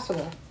very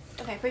possible.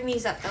 Okay, bring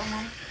these up though,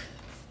 Mom.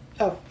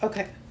 Oh,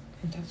 okay.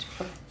 That's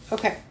cool.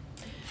 Okay.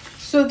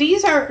 So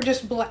these are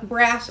just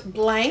brass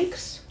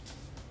blanks.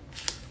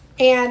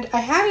 And I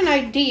had an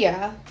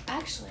idea.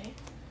 Actually,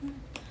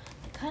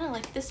 I kind of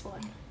like this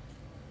one.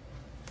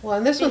 Well,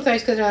 and this one's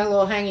nice because it has a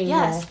little hanging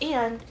Yes, hole.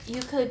 and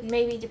you could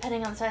maybe,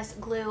 depending on the size,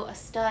 glue a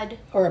stud.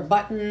 Or a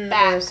button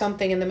back or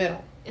something in the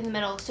middle. In the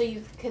middle, so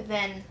you could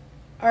then...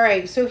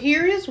 Alright, so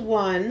here is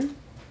one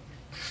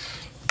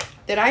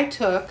that I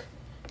took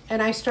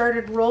and I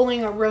started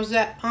rolling a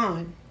rosette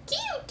on.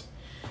 Cute!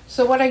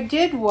 So what I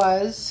did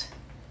was,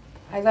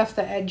 I left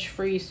the edge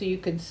free so you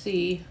could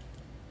see.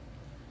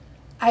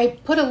 I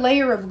put a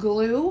layer of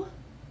glue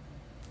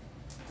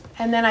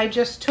and then I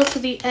just took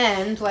the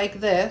end like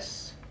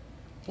this,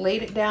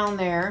 laid it down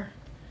there,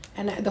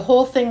 and the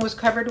whole thing was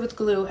covered with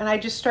glue, and I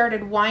just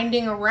started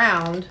winding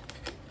around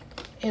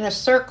in a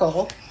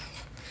circle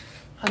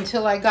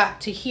until I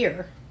got to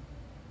here.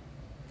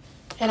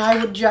 And I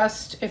would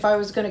just, if I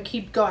was going to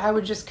keep going, I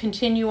would just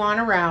continue on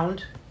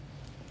around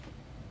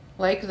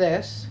like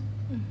this.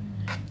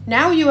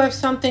 Now you have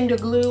something to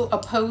glue a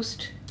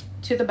post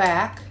to the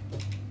back,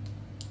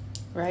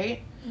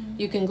 right?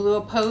 You can glue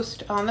a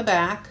post on the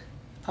back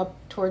up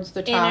towards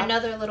the top. And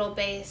another little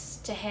base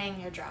to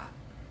hang your drop.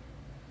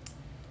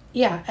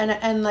 Yeah,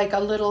 and like a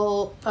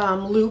little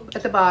loop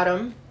at the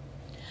bottom.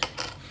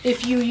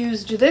 If you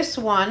used this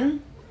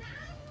one,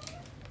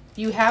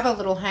 you have a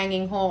little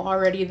hanging hole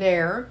already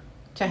there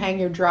to hang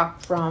your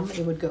drop from.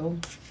 It would go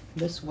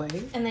this way.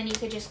 And then you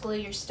could just glue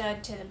your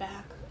stud to the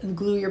back. And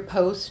glue your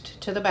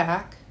post to the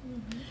back.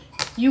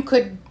 You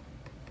could,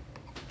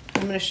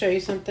 I'm going to show you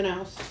something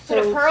else. Put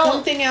a pearl,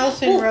 something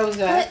else in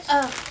Rosettes. Put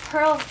a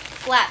pearl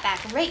flat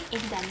back right in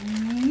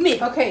the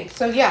middle. Okay,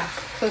 so yeah.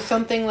 So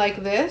something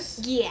like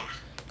this. Yeah.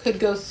 Could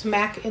go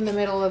smack in the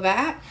middle of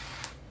that.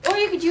 Or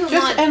you could do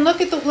and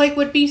look at like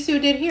what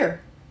Bisou did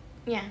here.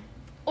 Yeah.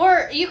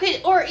 Or you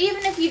could, or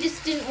even if you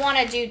just didn't want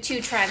to do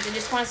two trends and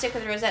just want to stick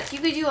with rosettes, you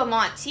could do a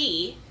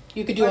Monty.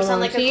 You could do a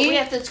Monty. We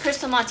have those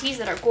crystal Monties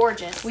that are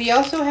gorgeous. We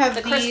also have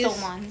the these crystal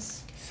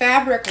ones.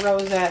 Fabric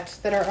rosettes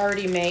that are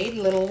already made,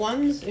 little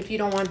ones. If you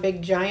don't want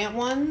big giant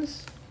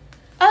ones.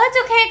 Oh,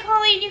 that's okay,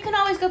 Colleen. You can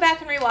always go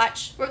back and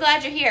rewatch. We're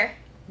glad you're here.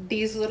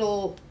 These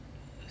little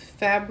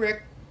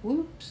fabric,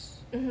 rosettes.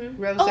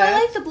 Oh, I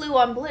like the blue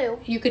on blue.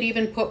 You could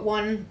even put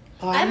one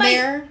on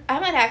there. I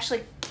might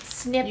actually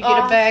snip You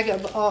off. get a bag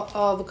of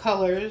all the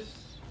colors.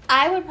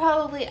 I would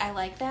probably, I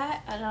like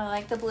that. I don't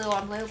like the blue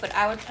on blue, but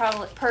I would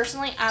probably,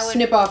 personally, I would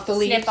snip off the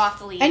leaves. Snip off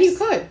the leaves. And you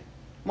could.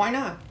 Why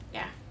not?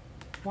 Yeah.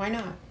 Why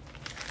not?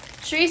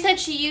 Cherie said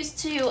she used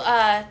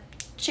to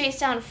chase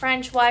down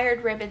French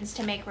wired ribbons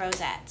to make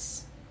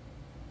rosettes.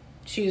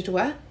 She used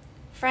what?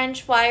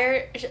 French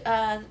wired,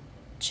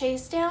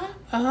 chase down?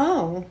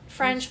 Oh.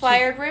 French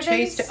wired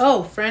ribbons?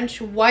 French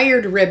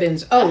wired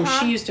ribbons. Oh,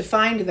 she used to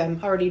find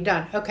them already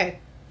done. Okay.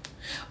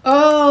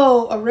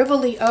 Oh, a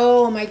Rivoli.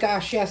 Oh my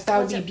gosh, yes, that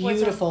would be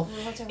beautiful.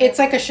 It's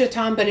like a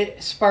chiton, but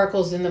it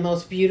sparkles in the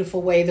most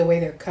beautiful way, the way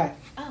they're cut.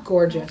 Oh,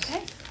 gorgeous.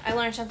 Okay. I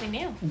learned something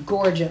new.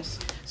 Gorgeous.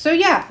 So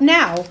yeah,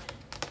 now,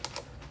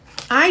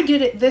 I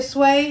did it this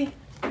way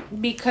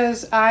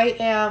because I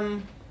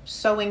am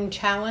sewing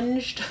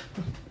challenged.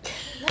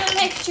 That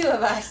makes two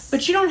of us.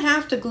 But you don't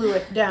have to glue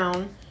it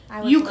down.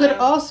 You could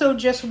also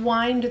just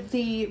wind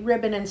the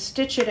ribbon and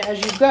stitch it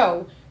as you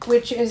go,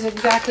 which is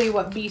exactly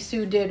what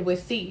Bisou did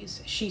with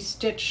these. She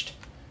stitched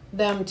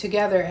them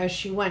together as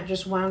she went,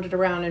 just wound it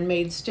around and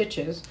made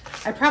stitches.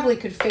 I probably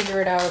could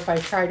figure it out if I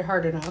tried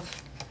hard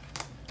enough.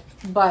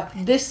 But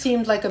this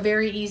seemed like a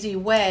very easy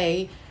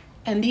way,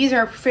 and these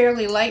are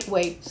fairly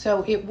lightweight,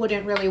 so it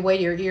wouldn't really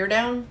weigh your ear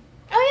down.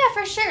 Oh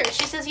yeah, for sure.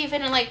 She says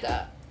even in like,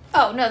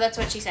 oh no, that's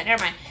what she said.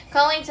 Never mind.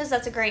 Colleen says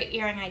that's a great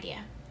earring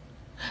idea.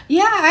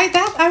 Yeah,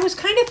 I was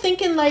kind of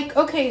thinking like,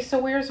 okay, so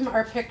where's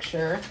our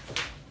picture?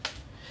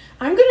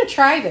 I'm going to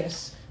try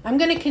this. I'm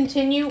going to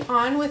continue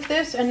on with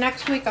this, and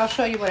next week I'll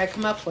show you what I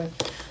come up with.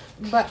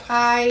 But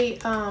I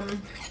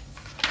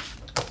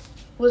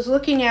was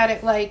looking at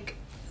it like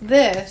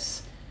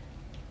this,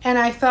 and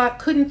I thought,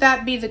 couldn't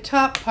that be the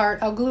top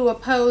part? I'll glue a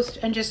post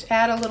and just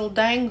add a little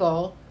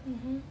dangle,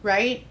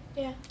 right?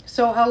 Yeah.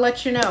 So I'll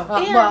let you know.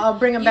 I'll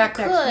bring them back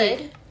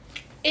next week.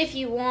 If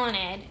you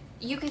wanted,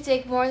 you could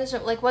take more of this,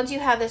 like once you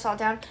have this all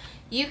down,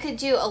 you could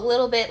do a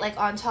little bit like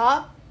on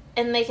top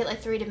and make it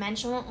like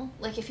three-dimensional,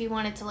 like if you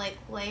wanted to like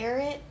layer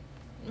it,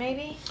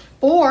 maybe.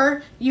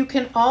 Or you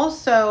can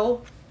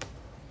also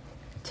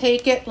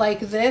take it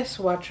like this.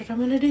 Watch what I'm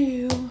going to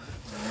do.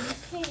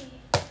 Okay.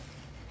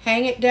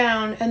 Hang it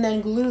down and then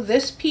glue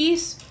this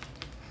piece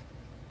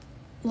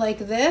like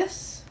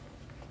this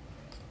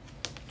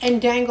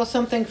and dangle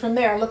something from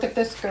there. Look at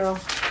this girl,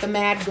 the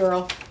mad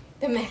girl.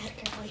 The mad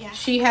girl, yeah.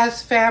 She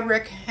has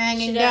fabric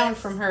hanging down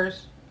from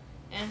hers.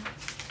 Yeah.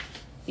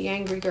 The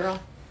angry girl.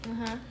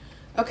 Uh-huh.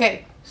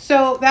 Okay,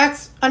 so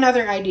that's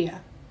another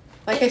idea.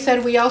 Like I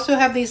said, we also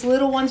have these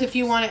little ones if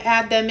you want to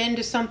add them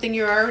into something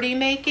you're already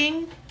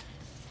making.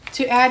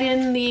 To add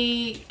in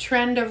the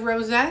trend of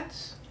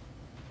rosettes.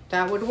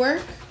 That would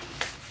work.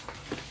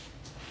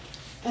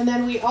 And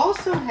then we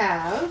also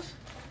have,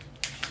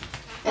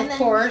 of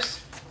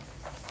course,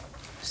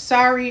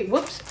 sari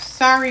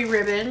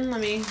ribbon.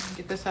 Let me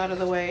get this out of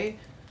the way.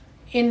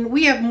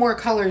 We have more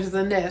colors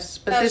than this,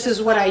 but this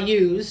is what I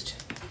used.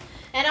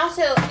 And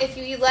also, if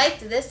you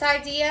liked this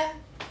idea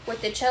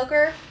with the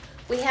choker,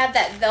 we have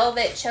that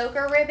velvet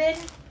choker ribbon.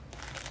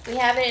 We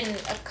have it in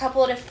a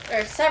couple of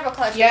several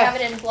colors. Yes. We have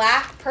it in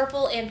black,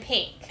 purple, and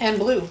pink. And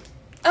blue.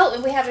 Oh,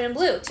 and we have it in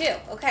blue too.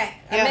 Okay,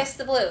 I missed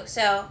the blue,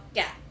 so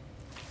yeah.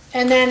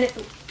 And then,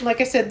 like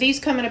I said, these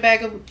come in a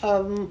bag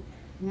of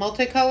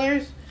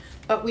multicolors,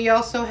 but we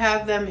also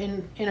have them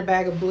in a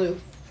bag of blue.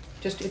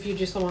 Just if you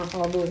just want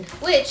all blue.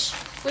 Which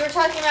we were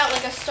talking about,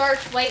 like a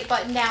starched white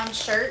button-down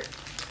shirt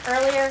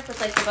earlier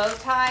with like the bow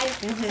tie.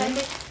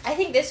 Mm-hmm. I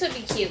think this would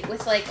be cute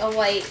with like a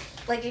white,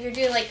 like if you're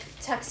doing like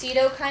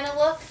tuxedo kind of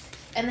look,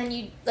 and then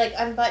you like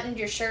unbuttoned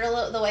your shirt a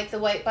little, the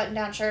white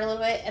button-down shirt a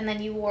little bit, and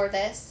then you wore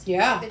this.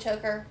 Yeah. Like the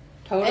choker.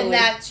 Totally. And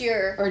that's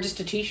your. Or just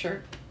a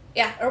t-shirt.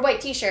 Yeah, or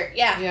white t-shirt.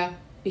 Yeah. Yeah,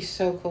 be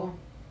so cool.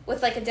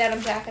 With like a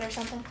denim jacket or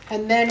something.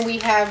 And then we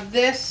have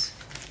this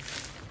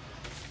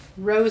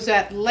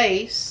rosette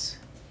lace.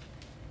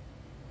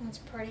 That's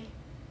pretty.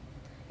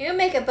 You can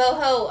make a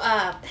boho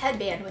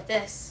headband with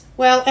this.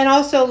 Well, and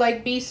also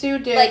like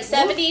Bisou did. Like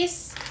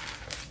 70s.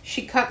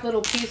 She cut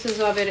little pieces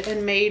of it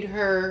and made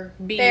her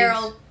beads.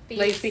 Barrel beads.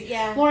 Lace beads.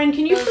 Yeah. Lauren,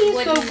 can you Those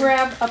please go wooden-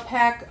 grab a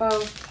pack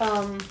of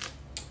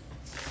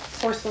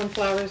porcelain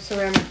flowers,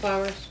 ceramic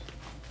flowers?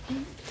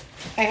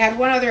 I had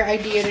one other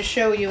idea to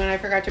show you and I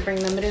forgot to bring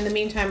them, but in the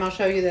meantime I'll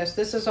show you this.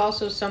 This is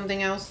also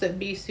something else that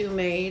Bisou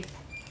made.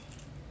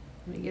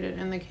 Let me get it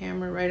in the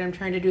camera right. I'm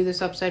trying to do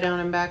this upside down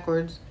and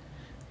backwards.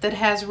 That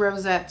has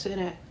rosettes in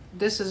it.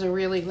 This is a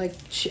really, like,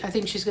 I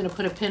think she's going to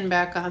put a pin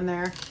back on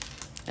there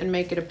and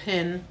make it a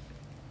pin.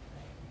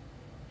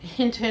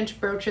 Hint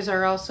brooches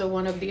are also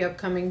one of the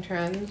upcoming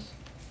trends.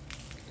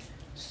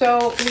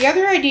 So the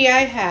other idea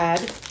I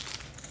had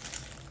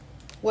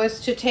was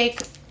to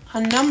take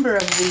a number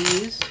of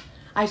these.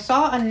 I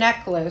saw a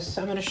necklace.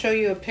 I'm going to show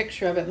you a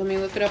picture of it. Let me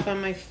look it up on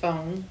my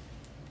phone.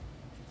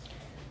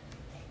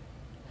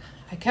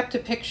 I kept a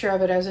picture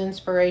of it as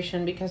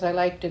inspiration because I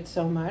liked it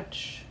so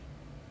much.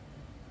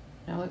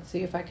 Now let's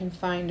see if I can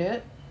find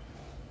it.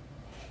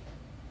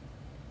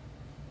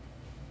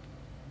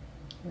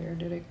 Where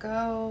did it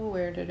go?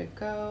 Where did it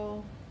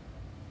go?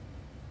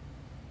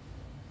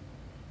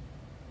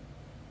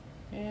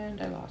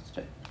 And I lost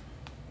it.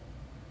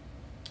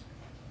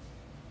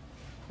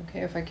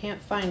 Okay, if I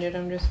can't find it,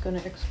 I'm just going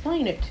to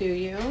explain it to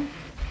you.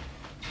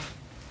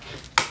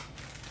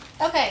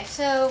 Okay,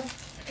 so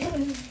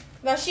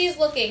while she's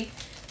looking,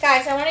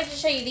 guys, I wanted to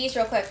show you these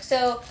real quick.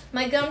 So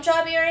my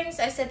gumdrop earrings,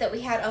 I said that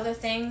we had other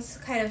things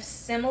kind of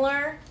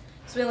similar.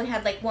 So we only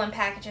had like one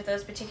package of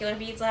those particular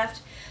beads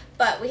left.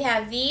 But we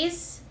have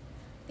these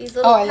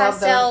little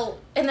pastel,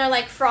 and they're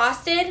like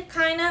frosted,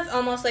 kind of,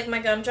 almost like my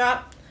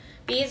gumdrop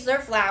beads. They're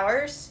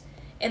flowers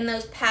in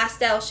those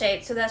pastel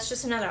shades. So that's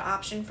just another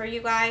option for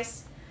you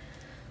guys.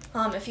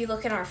 If you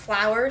look in our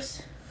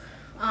flowers.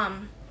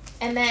 And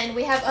then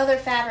we have other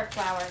fabric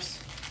flowers.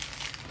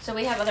 So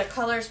we have other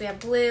colors. We have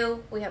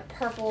blue, we have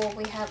purple,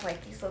 we have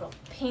like these little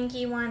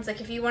pinky ones.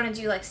 Like if you want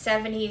to do like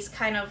 70s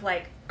kind of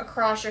like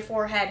across your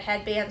forehead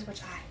headbands,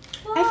 which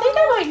I think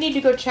I might need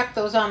to go check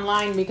those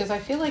online because I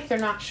feel like they're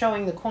not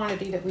showing the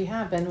quantity that we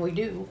have, and we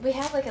do. We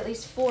have like at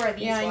least 4 of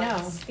these ones. I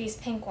know. These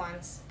pink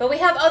ones. But we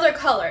have other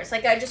colors.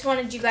 Like I just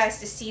wanted you guys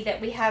to see that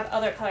we have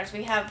other colors.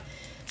 We have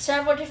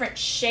several different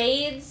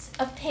shades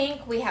of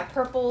pink. We have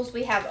purples.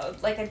 We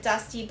have like a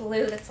dusty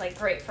blue that's like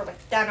great for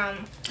with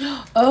denim.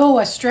 Oh,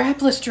 a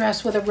strapless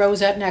dress with a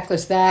rosette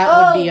necklace.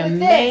 That would be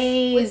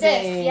amazing. With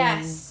this,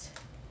 yes.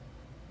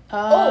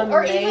 Amazing.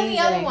 Or even the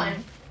other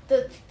one.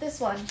 This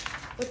one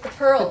with the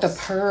pearls. With the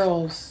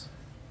pearls.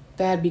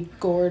 That'd be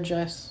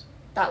gorgeous.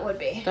 That would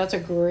be. That's a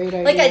great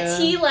idea. Like a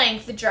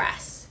T-length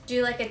dress.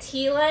 Do like a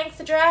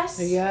T-length dress?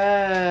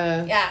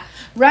 Yeah. Yeah.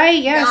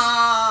 Right, yes.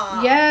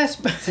 Yeah.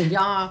 Yes.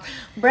 Yeah.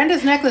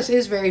 Brenda's necklace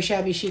is very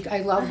shabby chic.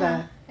 I love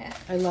that. Yeah.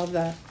 I love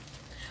that.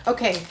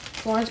 Okay,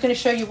 Lauren's going to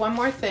show you one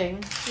more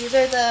thing. These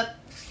are the...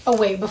 Oh,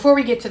 wait, before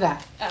we get to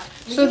that. Oh,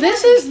 so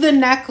this is the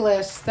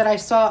necklace that I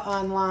saw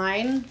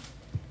online.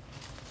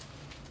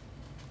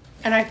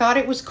 And I thought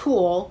it was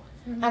cool.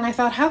 Mm-hmm. And I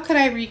thought, how could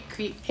I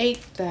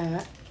recreate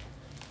that?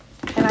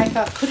 And I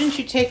thought, couldn't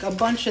you take a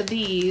bunch of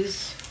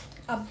these...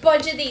 A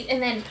bunch of these,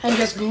 and then... And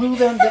just glue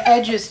them, the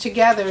edges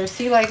together,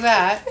 see, like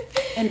that,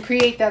 and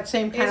create that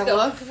same kind of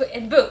look.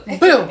 And boom.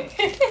 Boom.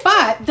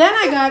 But then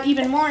I got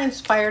even more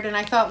inspired, and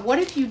I thought, what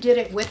if you did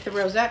it with the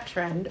rosette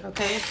trend?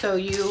 Okay, so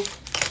you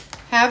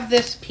have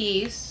this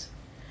piece,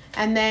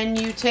 and then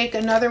you take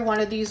another one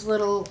of these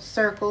little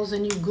circles,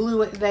 and you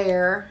glue it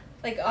there.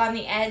 Like on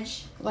the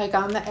edge? Like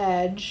on the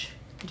edge.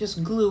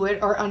 Just glue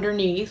it, or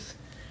underneath.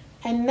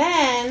 And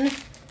then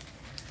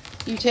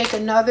you take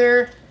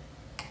another...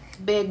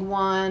 big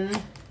one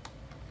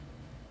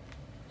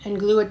and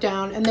glue it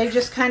down, and they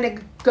just kind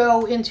of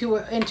go into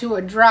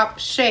a drop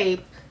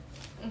shape.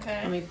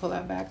 Okay. Let me pull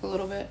that back a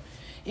little bit.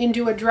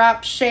 Into a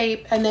drop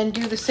shape, and then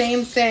do the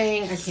same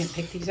thing. I can't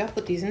pick these up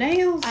with these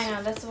nails. I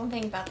know, that's the one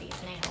thing about these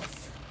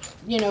nails.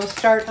 You know,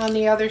 start on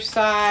the other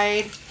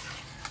side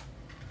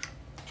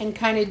and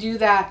kind of do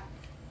that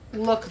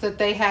look that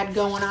they had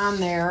going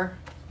on there.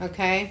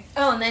 Okay.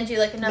 Oh, and then do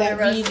like another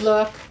that V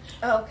look.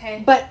 Oh,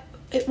 okay. But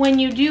when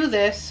you do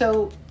this,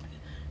 so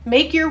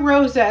make your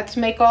rosettes,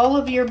 make all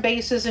of your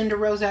bases into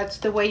rosettes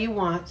the way you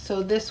want.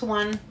 So this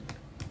one,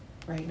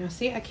 right now,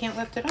 see, I can't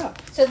lift it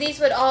up. So these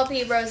would all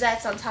be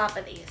rosettes on top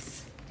of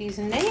these. These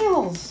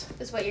nails.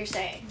 Is what you're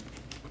saying.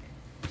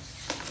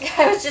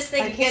 I was just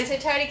thinking, so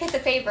try to get the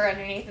paper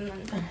underneath and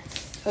then...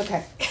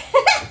 Okay.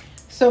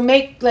 So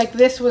make, like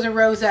this was a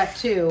rosette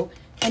too,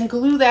 and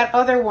glue that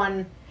other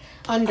one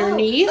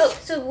underneath. Oh,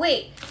 so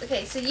wait.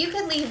 Okay, so you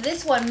could leave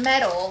this one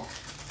metal...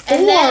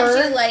 And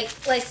then do like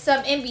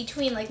some in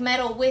between, like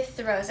metal with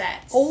the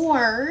rosettes.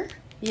 Or,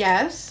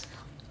 yes.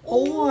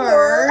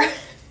 Or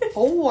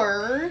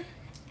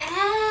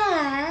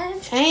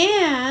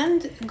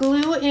and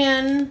glue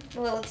in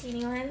little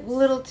teeny ones.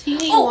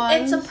 Oh,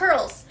 and some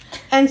pearls.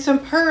 And some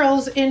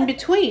pearls in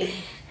between.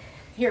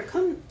 Here,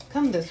 come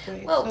this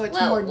way. Whoa, so it's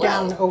more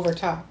down over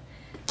top.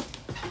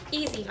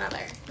 Easy, mother.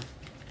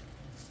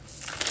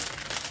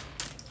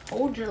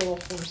 Hold your little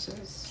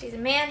horses. She's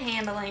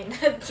manhandling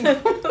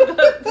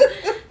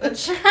the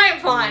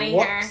tripod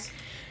here. Whoops.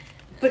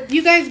 But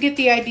you guys get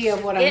the idea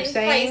of what I'm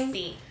saying.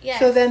 Feisty. Yes.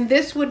 So then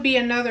this would be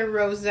another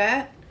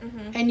rosette,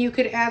 Mm-hmm. and you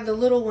could add the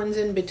little ones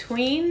in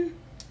between.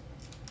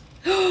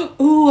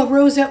 Ooh, a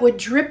rosette with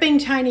dripping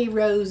tiny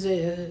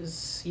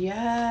roses.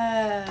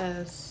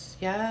 Yes.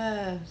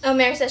 Yes. Oh,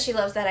 Mary says she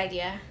loves that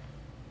idea.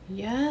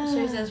 Yeah.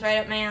 She says right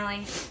up my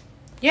alley.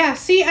 Yeah,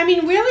 see, I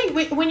mean,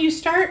 really, when you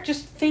start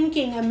just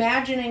thinking,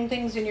 imagining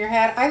things in your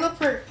head, I look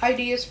for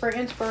ideas for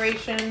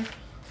inspiration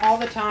all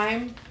the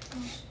time.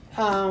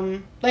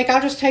 Like, I'll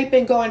just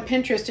go on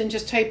Pinterest and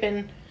just type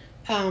in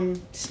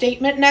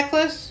statement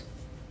necklace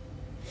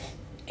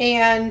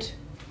and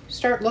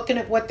start looking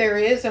at what there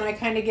is, and I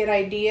kind of get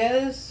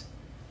ideas.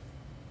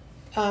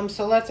 So I'm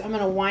going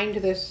to wind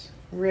this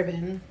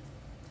ribbon.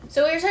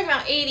 So we were talking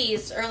about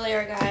 80s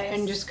earlier, guys.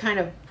 And just kind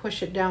of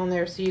push it down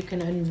there so you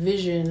can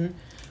envision,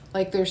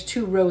 like there's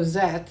two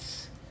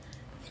rosettes.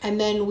 And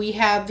then we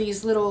have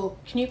these little,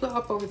 can you go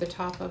up over the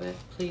top of it,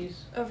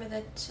 please? Over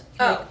the,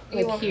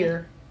 like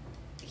here.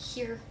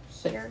 Here.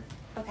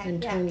 Okay,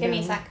 And yeah, turn give me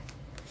a down. sec.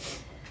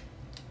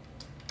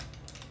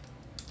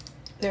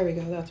 There we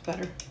go, that's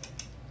better.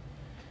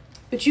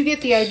 But you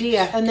get the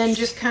idea, and then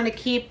just kind of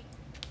keep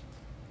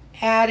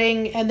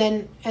adding, and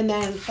then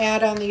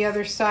add on the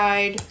other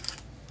side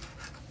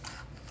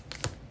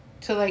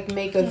to like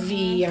make a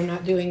V. I'm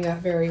not doing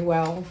that very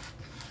well.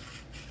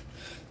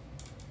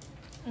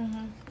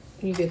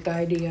 You get the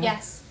idea.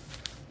 Yes.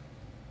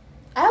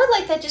 I would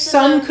like that just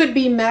Some as a, could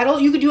be metal.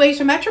 You could do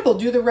asymmetrical.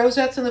 Do the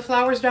rosettes and the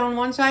flowers down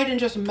one side and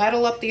just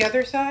metal up the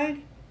other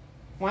side.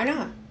 Why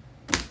not?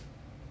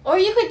 or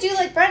you could do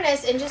like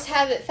Brenda's and just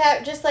have it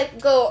just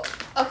like go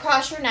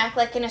across your neck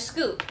like in a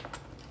scoop.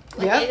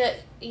 Like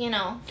Yep. you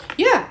know.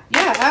 Yeah,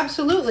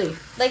 absolutely.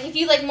 Like if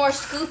you like more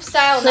scoop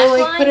style So necklines.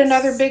 like put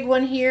another big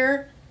one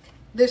here,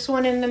 this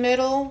one in the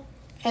middle,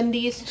 and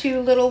these two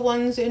little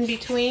ones in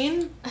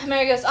between.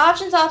 Mary goes,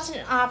 options.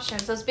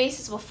 Those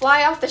bases will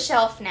fly off the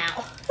shelf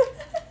now.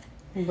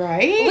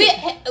 Right?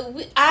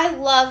 I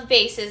love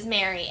bases,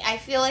 Mary. I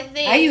feel like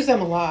I use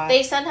them a lot.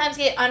 They sometimes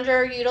get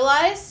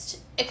underutilized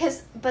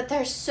but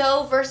they're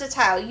so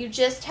versatile. You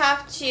just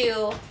have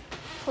to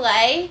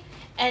play,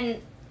 and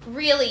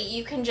really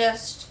you can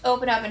just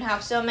open up and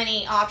have so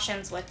many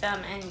options with them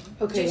and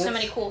do so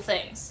many cool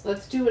things.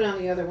 Let's do it on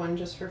the other one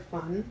just for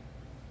fun.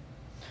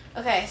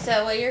 Okay,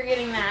 so while you're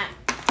getting that,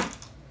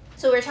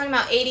 so we were talking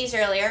about 80s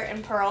earlier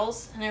and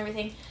pearls and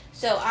everything.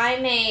 So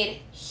I made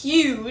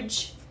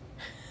huge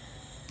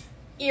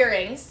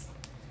earrings,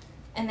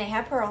 and they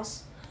have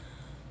pearls.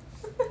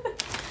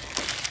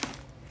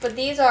 But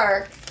these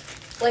are,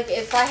 like,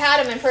 if I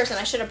had them in person,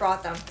 I should have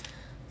brought them.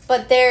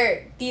 But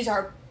these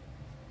are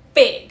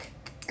big.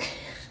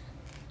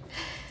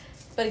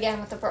 But again,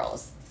 with the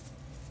pearls.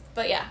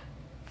 But yeah.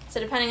 So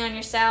depending on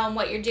your style and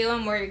what you're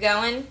doing, where you're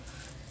going.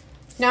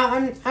 Now,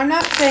 I'm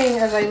not saying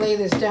as I lay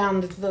this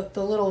down that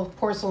the little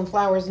porcelain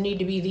flowers need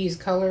to be these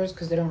colors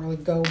because they don't really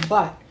go,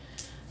 but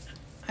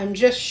I'm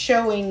just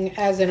showing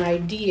as an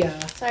idea.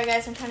 Sorry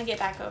guys, I'm trying to get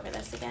back over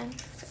this again.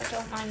 So I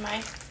don't mind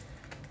my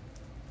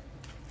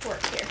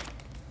work here.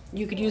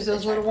 You could use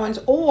those little ones,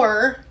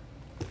 or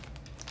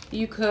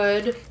you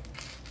could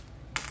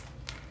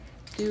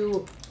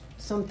do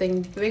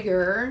something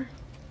bigger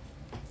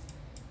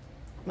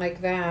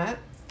like that,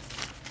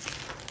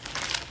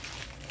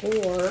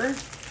 or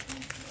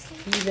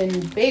even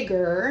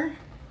bigger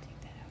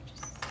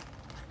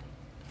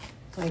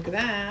like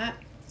that.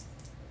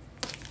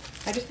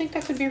 I just think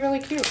that could be really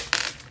cute.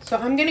 So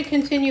I'm going to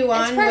continue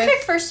on It's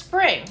perfect for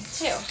spring,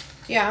 too.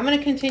 Yeah, I'm going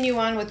to continue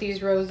on with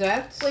these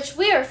rosettes. Which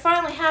we are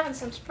finally having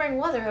some spring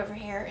weather over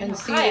here in and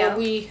see Ohio. what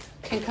we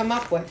can come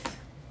up with.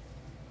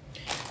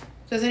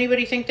 Does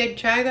anybody think they'd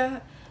try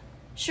that?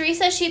 Cherie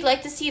says she'd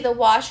like to see the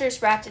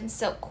washers wrapped in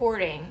silk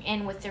cording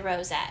in with the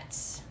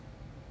rosettes.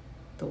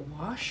 The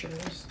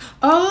washers.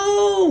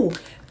 Oh,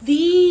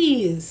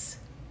 these.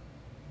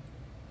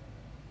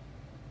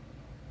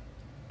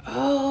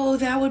 Oh,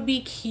 that would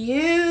be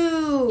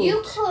cute.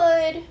 You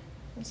could,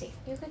 let's see,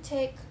 you could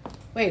take,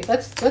 Wait,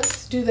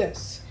 let's do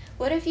this.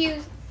 what if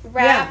you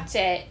wrapped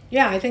it?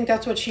 Yeah, I think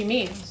that's what she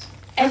means.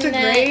 That's and a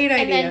then, great idea.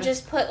 And then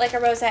just put like a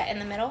rosette in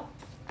the middle?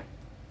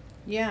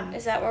 Yeah,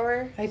 Is that what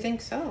we're, I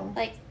think so.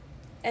 like,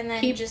 and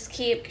then Keep- just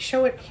keep,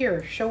 Show it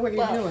here. Show what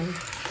you're Whoa. doing.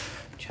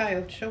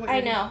 Child, show what I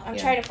you're doing. know, I'm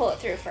Yeah. trying to pull it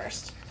through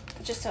first,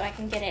 just so I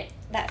can get it,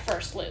 that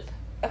first loop.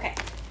 Okay,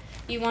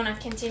 you want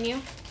to continue?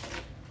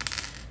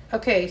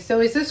 Okay, so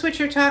is this what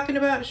you're talking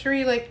about,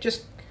 Cherie? Like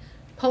just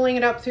pulling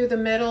it up through the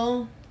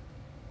middle?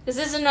 This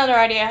is another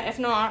idea, if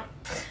not,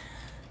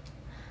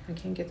 I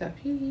can't get that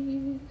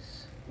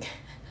piece.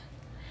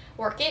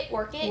 work it.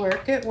 Work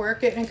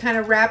it, and kind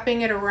of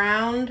wrapping it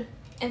around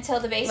Until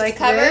the base like is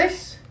covered.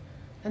 this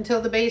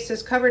until the base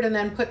is covered, and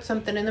then put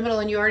something in the middle,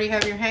 and you already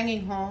have your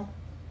hanging hole.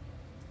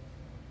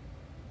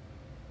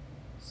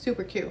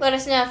 Super cute. Let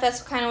us know if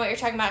that's kind of what you're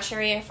talking about,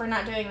 Cherie, if we're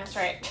not doing this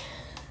right.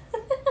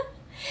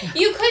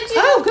 You could do...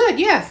 Oh, good.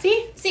 Yeah,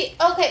 see? See,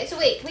 okay, so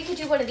wait. We could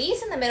do one of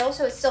these in the middle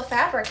so it's still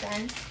fabric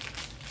then.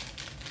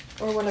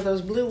 Or one of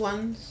those blue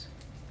ones.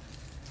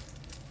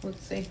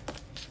 Let's see.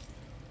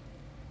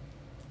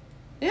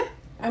 Yeah.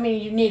 I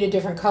mean, you need a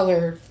different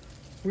color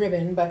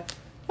ribbon, but...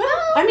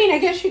 Well, I mean, I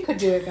guess you could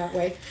do it that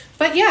way.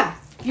 But yeah,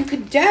 you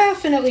could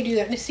definitely do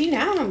that. And see,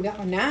 now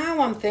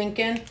I'm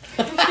thinking.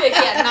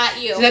 Yeah,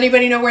 not you. Does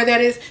anybody know where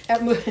that is?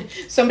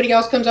 Somebody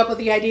else comes up with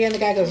the idea, and the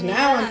guy goes,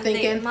 "Now I'm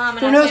thinking." Mom and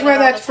Who I knows say where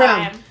that all that's the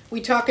from? time.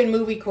 We talk in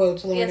movie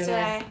quotes, Lauren Yes, and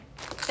I.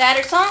 that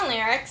are song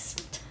lyrics.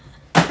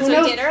 That's Who what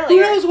knows, we did earlier. who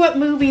knows what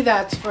movie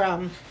that's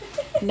from?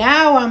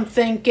 Now I'm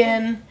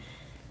thinking.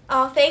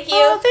 Oh, thank you.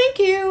 Oh, thank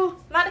you.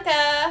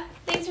 Monica,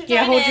 thanks for joining.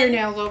 Yeah, hold your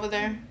nails over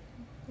there.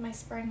 My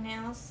spring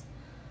nails.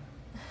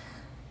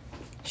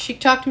 She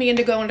talked me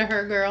into going to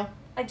her, girl.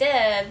 I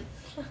did.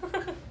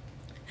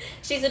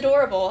 She's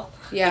adorable.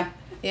 Yeah.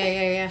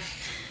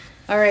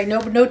 All right,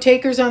 no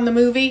takers on the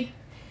movie.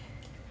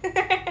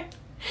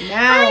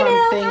 Now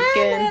I'm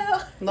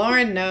thinking.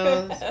 Lauren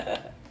knows.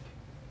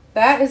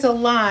 That is a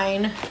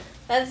line.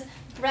 That's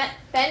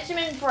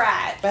Benjamin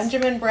Bratt.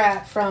 Benjamin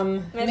Bratt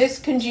from Miss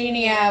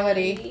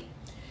Congeniality.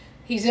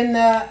 He's in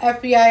the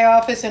FBI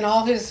office, and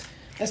all his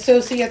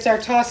associates are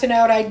tossing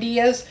out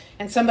ideas,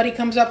 and somebody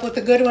comes up with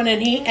a good one,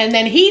 and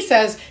then he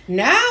says,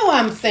 "Now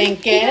I'm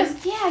thinking."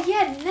 He goes,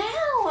 yeah,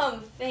 now I'm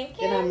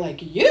thinking. And I'm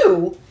like,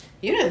 you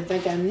didn't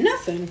think of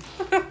nothing.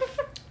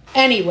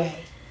 Anyway,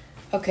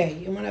 okay,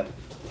 you want to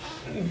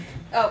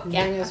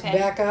bring us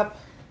back up?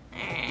 All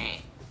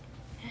right.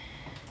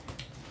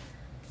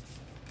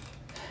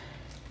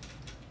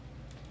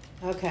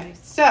 Okay,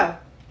 so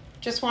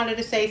just wanted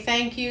to say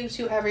thank you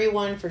to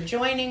everyone for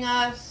joining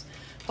us.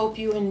 Hope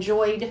you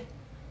enjoyed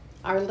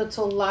our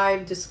little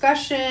live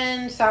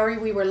discussion. Sorry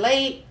we were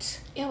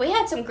late. Yeah, we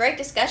had some great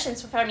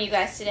discussions from you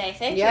guys today.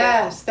 Thank you.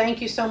 Yes,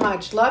 thank you so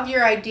much. Love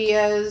your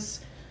ideas,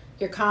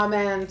 your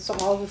comments,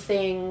 all the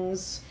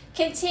things.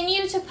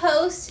 Continue to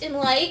post and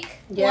like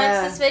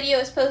Yeah. once this video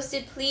is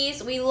posted,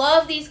 please. We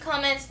love these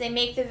comments. They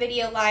make the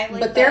video lively.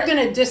 But they're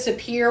going to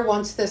disappear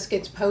once this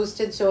gets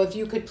posted, so if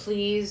you could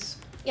please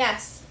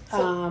Yes.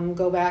 So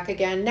go back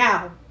again.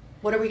 Now,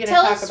 what are we going to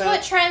tell talk us about?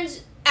 what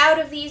trends out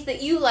of these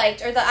that you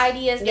liked or the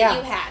ideas that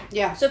you had.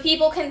 Yeah. So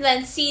people can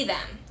then see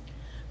them.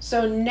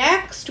 So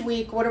next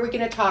week, what are we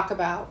going to talk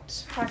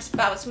about? Talks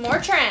about some more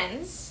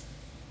trends.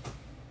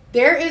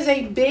 There is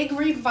a big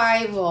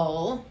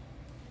revival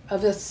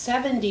of the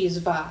 70s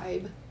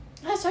vibe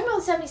I was talking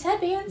about the 70s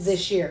headbands.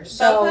 this year.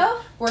 So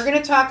Boho? we're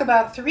going to talk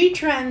about 3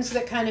 trends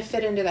that kind of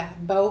fit into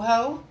that.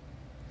 Boho,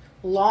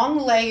 long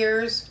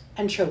layers,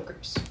 and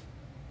chokers.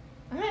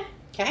 Okay.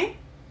 Okay?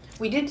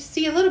 We did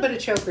see a little bit of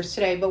chokers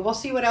today, but we'll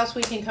see what else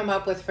we can come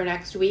up with for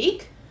next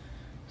week.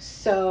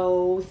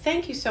 So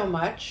thank you so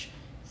much.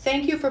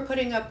 Thank you for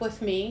putting up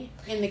with me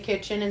in the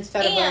kitchen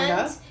instead of Brenda.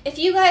 And if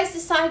you guys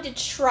decide to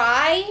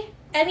try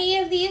any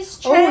of these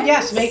trends, Oh,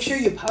 yes. Make sure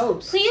you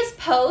post. please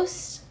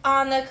post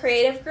on the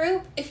creative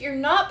group. If you're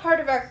not part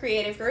of our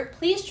creative group,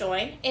 please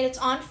join. And it's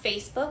on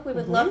Facebook. We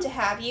would love to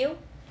have you.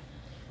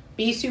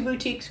 Bisou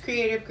Boutiques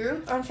Creative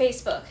Group. On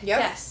Facebook. Yep.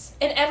 Yes.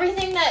 And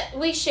everything that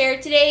we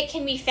shared today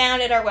can be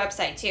found at our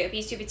website too,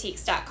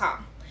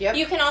 bisouboutiques.com. Yep.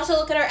 You can also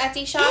look at our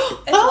Etsy shop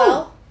as Oh!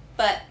 well.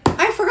 But,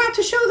 I forgot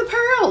to show the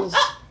pearls.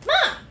 oh,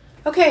 Mom,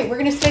 Okay, we're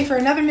going to stay for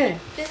another minute.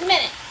 just a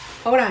minute.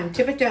 Hold on.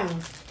 Tip it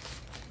down.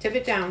 Tip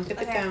it down. Tip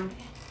it Okay. down.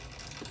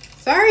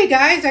 Sorry,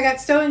 guys. I got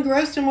so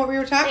engrossed in what we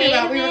were talking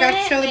about. We forgot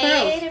to show the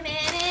pearls. Wait a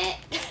minute.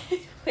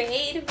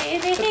 Wait a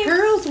minute. The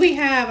pearls we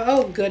have.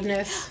 Oh,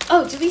 goodness.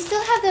 Oh, do we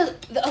still have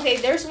the okay,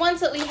 there's ones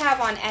that we have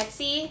on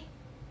Etsy.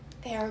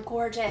 They are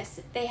gorgeous.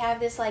 They have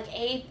this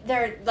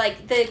they're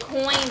like the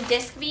coin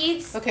disc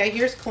beads, Okay,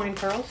 here's coin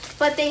pearls.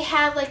 but they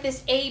have like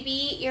this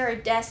AB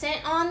iridescent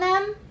on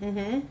them.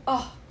 Mm-hmm.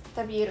 Oh,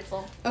 they're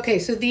beautiful. Okay,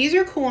 so these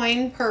are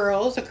coin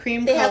pearls, a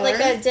cream They color. have like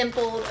a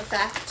dimpled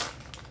effect.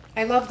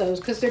 I love those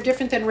because they're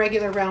different than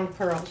regular round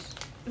pearls.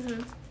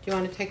 Mm-hmm. Do you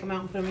want to take them out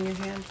and put them in your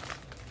hand?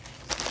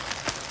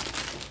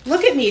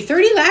 Look at me,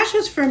 30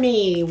 lashes for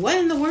me. What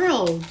in the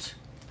world?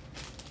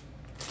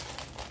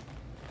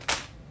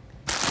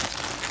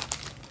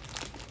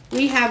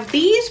 We have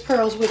these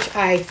pearls, which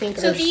I think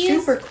So are these-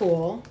 super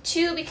cool.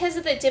 Too, because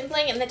of the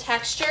dimpling and the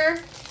texture,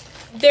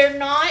 they're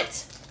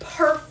not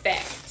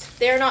perfect.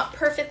 They're not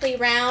perfectly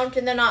round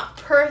and they're not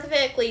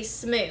perfectly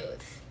smooth.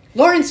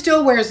 Lauren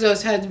still wears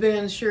those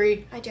headbands,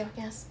 Cherie. I do,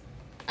 yes.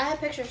 I have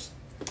pictures.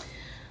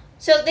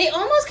 So they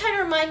almost kind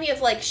of remind me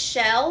of like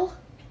shell.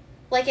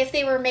 Like if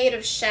they were made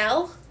of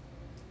shell.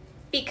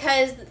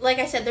 Because, like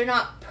I said, they're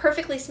not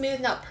perfectly smooth,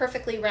 not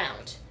perfectly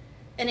round.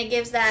 And it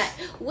gives that,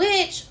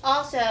 which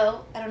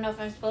also, I don't know if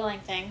I'm spoiling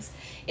things,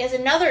 is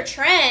another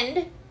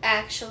trend,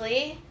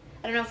 actually.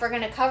 I don't know if we're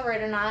going to cover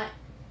it or not.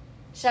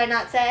 Should I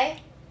not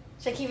say?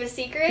 Should I keep it a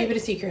secret? Keep it a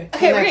secret. Okay,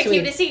 till we're going next to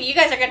keep week. it a secret. You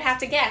guys are going to have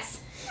to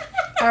guess.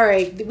 All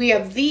right, we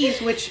have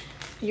these, which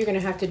you're going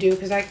to have to do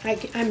because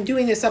I'm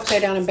doing this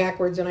upside down and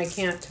backwards and I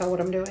can't tell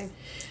what I'm doing.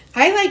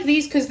 I like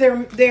these because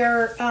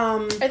they're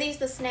Are these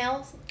the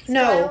snails?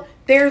 no, style?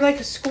 They're like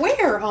a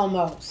square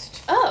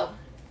almost. Oh.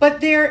 But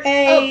they're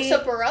Oh,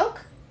 so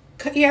Baroque?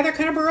 Yeah, they're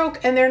kind of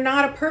Baroque, and they're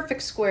not a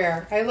perfect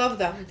square. I love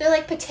them. They're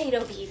like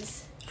potato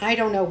beads. I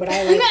don't know, but I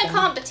I'm like gonna them.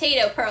 call them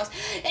potato pearls.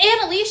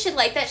 Annalise should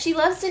like that. She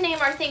loves to name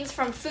our things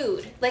from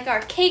food, like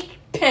our cake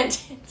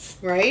pendants.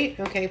 Right?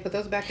 Okay, put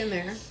those back in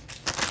there.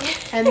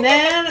 And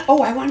then,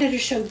 oh, I wanted to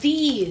show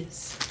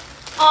these.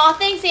 Aw,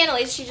 thanks,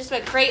 Annalise. She just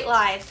went great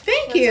live.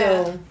 Thank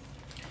you.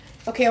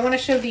 Okay, I want to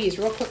show these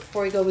real quick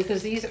before we go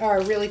because these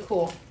are really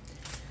cool.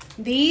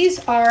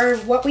 These are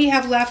what we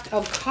have left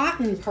of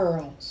cotton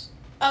pearls.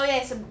 Oh,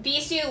 yeah, so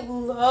Bisu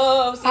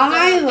loves these.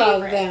 I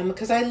love them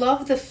because I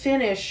love the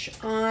finish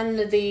on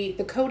the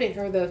coating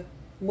or the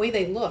way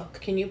they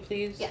look. Can you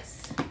please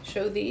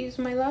show these,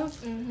 my love?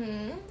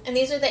 Mm-hmm. And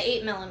these are the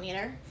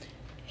 8mm.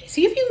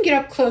 See if you can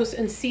get up close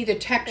and see the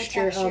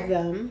texture of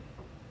them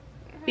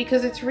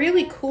because it's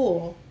really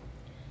cool.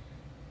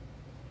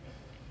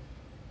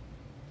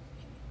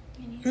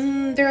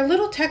 They're a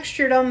little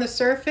textured on the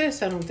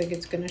surface. I don't think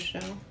it's going to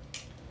show.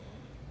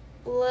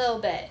 A little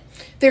bit.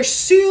 They're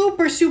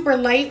super, super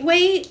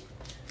lightweight,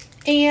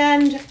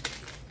 and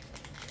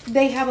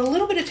they have a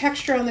little bit of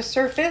texture on the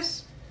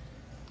surface.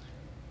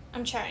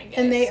 I'm trying, guys.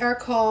 And they are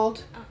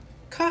called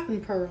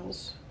cotton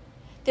pearls.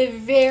 They're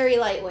very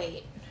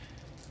lightweight.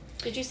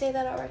 Did you say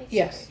that already?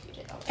 Yes. Sorry,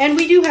 you did. And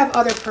we do have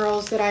other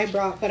pearls that I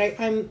brought, but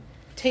I'm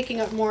taking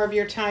up more of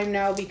your time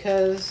now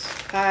because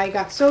I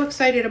got so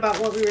excited about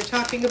what we were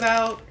talking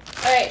about.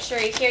 All right,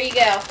 Sherry, here you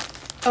go.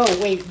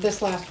 Oh, wait,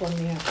 this last one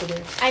we have to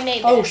do. I made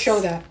this. Oh, show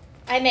that.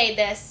 I made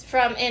this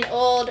from an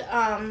old,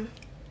 the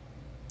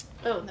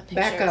picture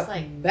Back up. is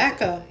like...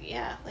 Back up.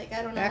 Yeah, like,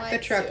 I don't know Back why the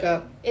it's truck doing...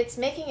 up. It's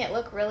making it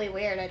look really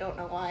weird. I don't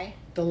know why.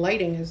 The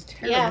lighting is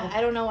terrible. Yeah,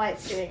 I don't know why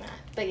it's doing that.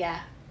 But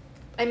yeah,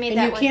 I made and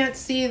that you one. can't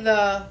see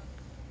the...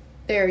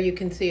 There, you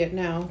can see it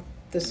now.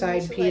 The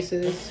side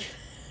pieces.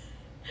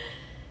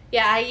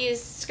 Yeah, I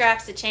used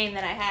scraps of chain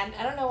that I had.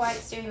 I don't know why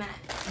it's doing that.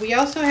 We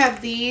also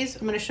have these.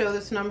 I'm going to show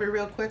this number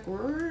real quick.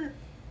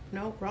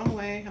 No, wrong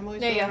way. I'm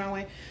always going the wrong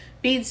way.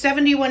 Bead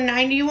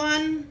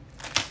 7191.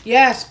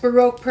 Yes,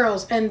 Baroque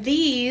pearls. And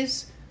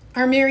these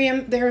are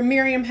they're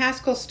Miriam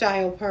Haskell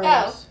style pearls.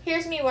 Oh,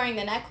 here's me wearing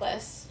the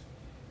necklace.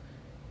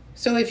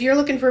 So if you're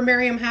looking for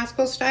Miriam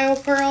Haskell style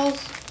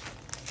pearls,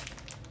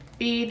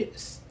 bead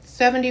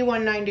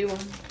 7191.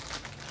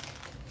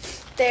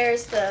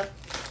 There's the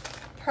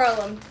pearl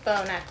and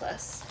bow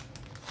necklace.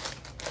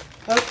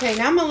 Okay,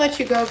 now I'm going to let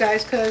you go,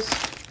 guys, because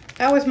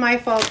that was my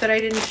fault that I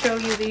didn't show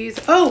you these.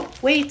 Oh,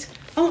 wait.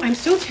 Oh, I'm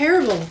so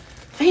terrible.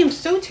 I am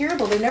so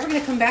terrible. They're never going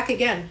to come back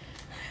again.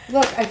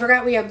 Look, I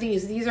forgot we have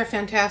these. These are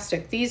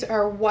fantastic. These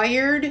are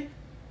wired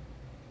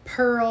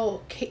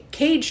pearl,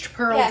 caged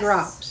pearl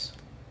drops.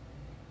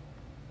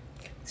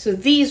 So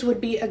these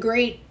would be a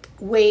great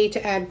way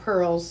to add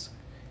pearls.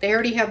 They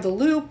already have the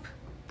loop.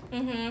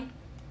 Mm-hmm.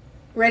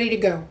 Ready to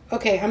go.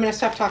 Okay, I'm going to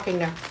stop talking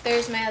now.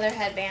 There's my other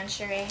headband,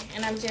 Sheree.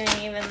 And I'm doing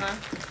even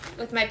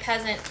with my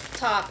peasant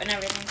top and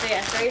everything. So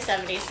yeah, very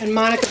 70s. And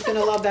Monica's going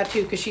to love that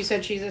too because she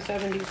said she's a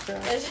 70s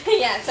girl.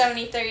 Yeah,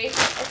 73, I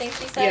think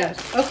she said.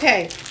 Yes.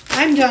 Okay,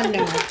 I'm done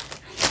now.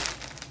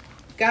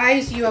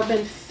 Guys, you have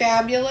been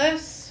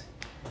fabulous.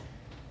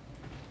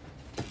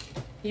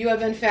 You have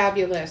been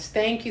fabulous.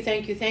 Thank you,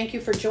 thank you, thank you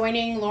for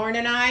joining Lauren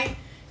and I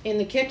in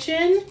the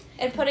kitchen.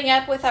 And putting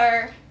up with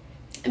our...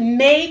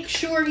 Make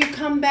sure you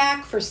come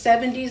back for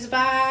 70s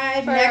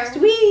Vibe next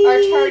week.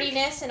 Our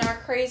tardiness and our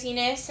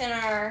craziness and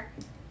our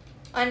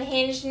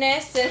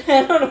unhingedness and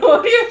I don't know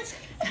what it is.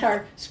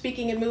 Our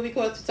speaking in movie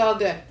quotes, it's all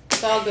good.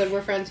 It's all good.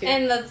 We're friends here.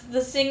 And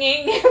the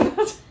singing.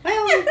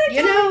 Well,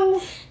 you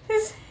know,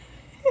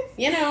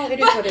 it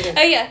is what it is.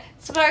 Oh yeah,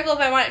 Sparkle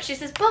by Monica. She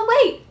says, but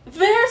wait,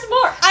 there's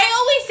more. I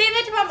always say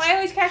that to Mom. I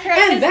always crack her up.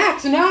 And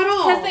that's not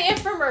all. Because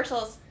the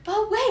infomercials.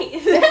 But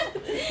wait.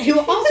 You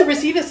will also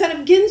receive a set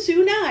of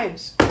Ginsu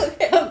knives.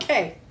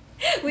 Okay.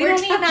 We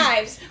don't need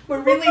knives.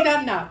 We're really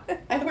done now.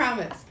 I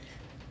promise.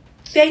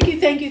 Thank you,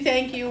 thank you,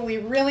 thank you. We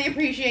really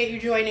appreciate you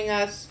joining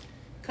us.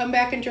 Come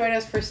back and join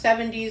us for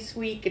 70s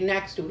week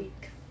next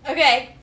week. Okay.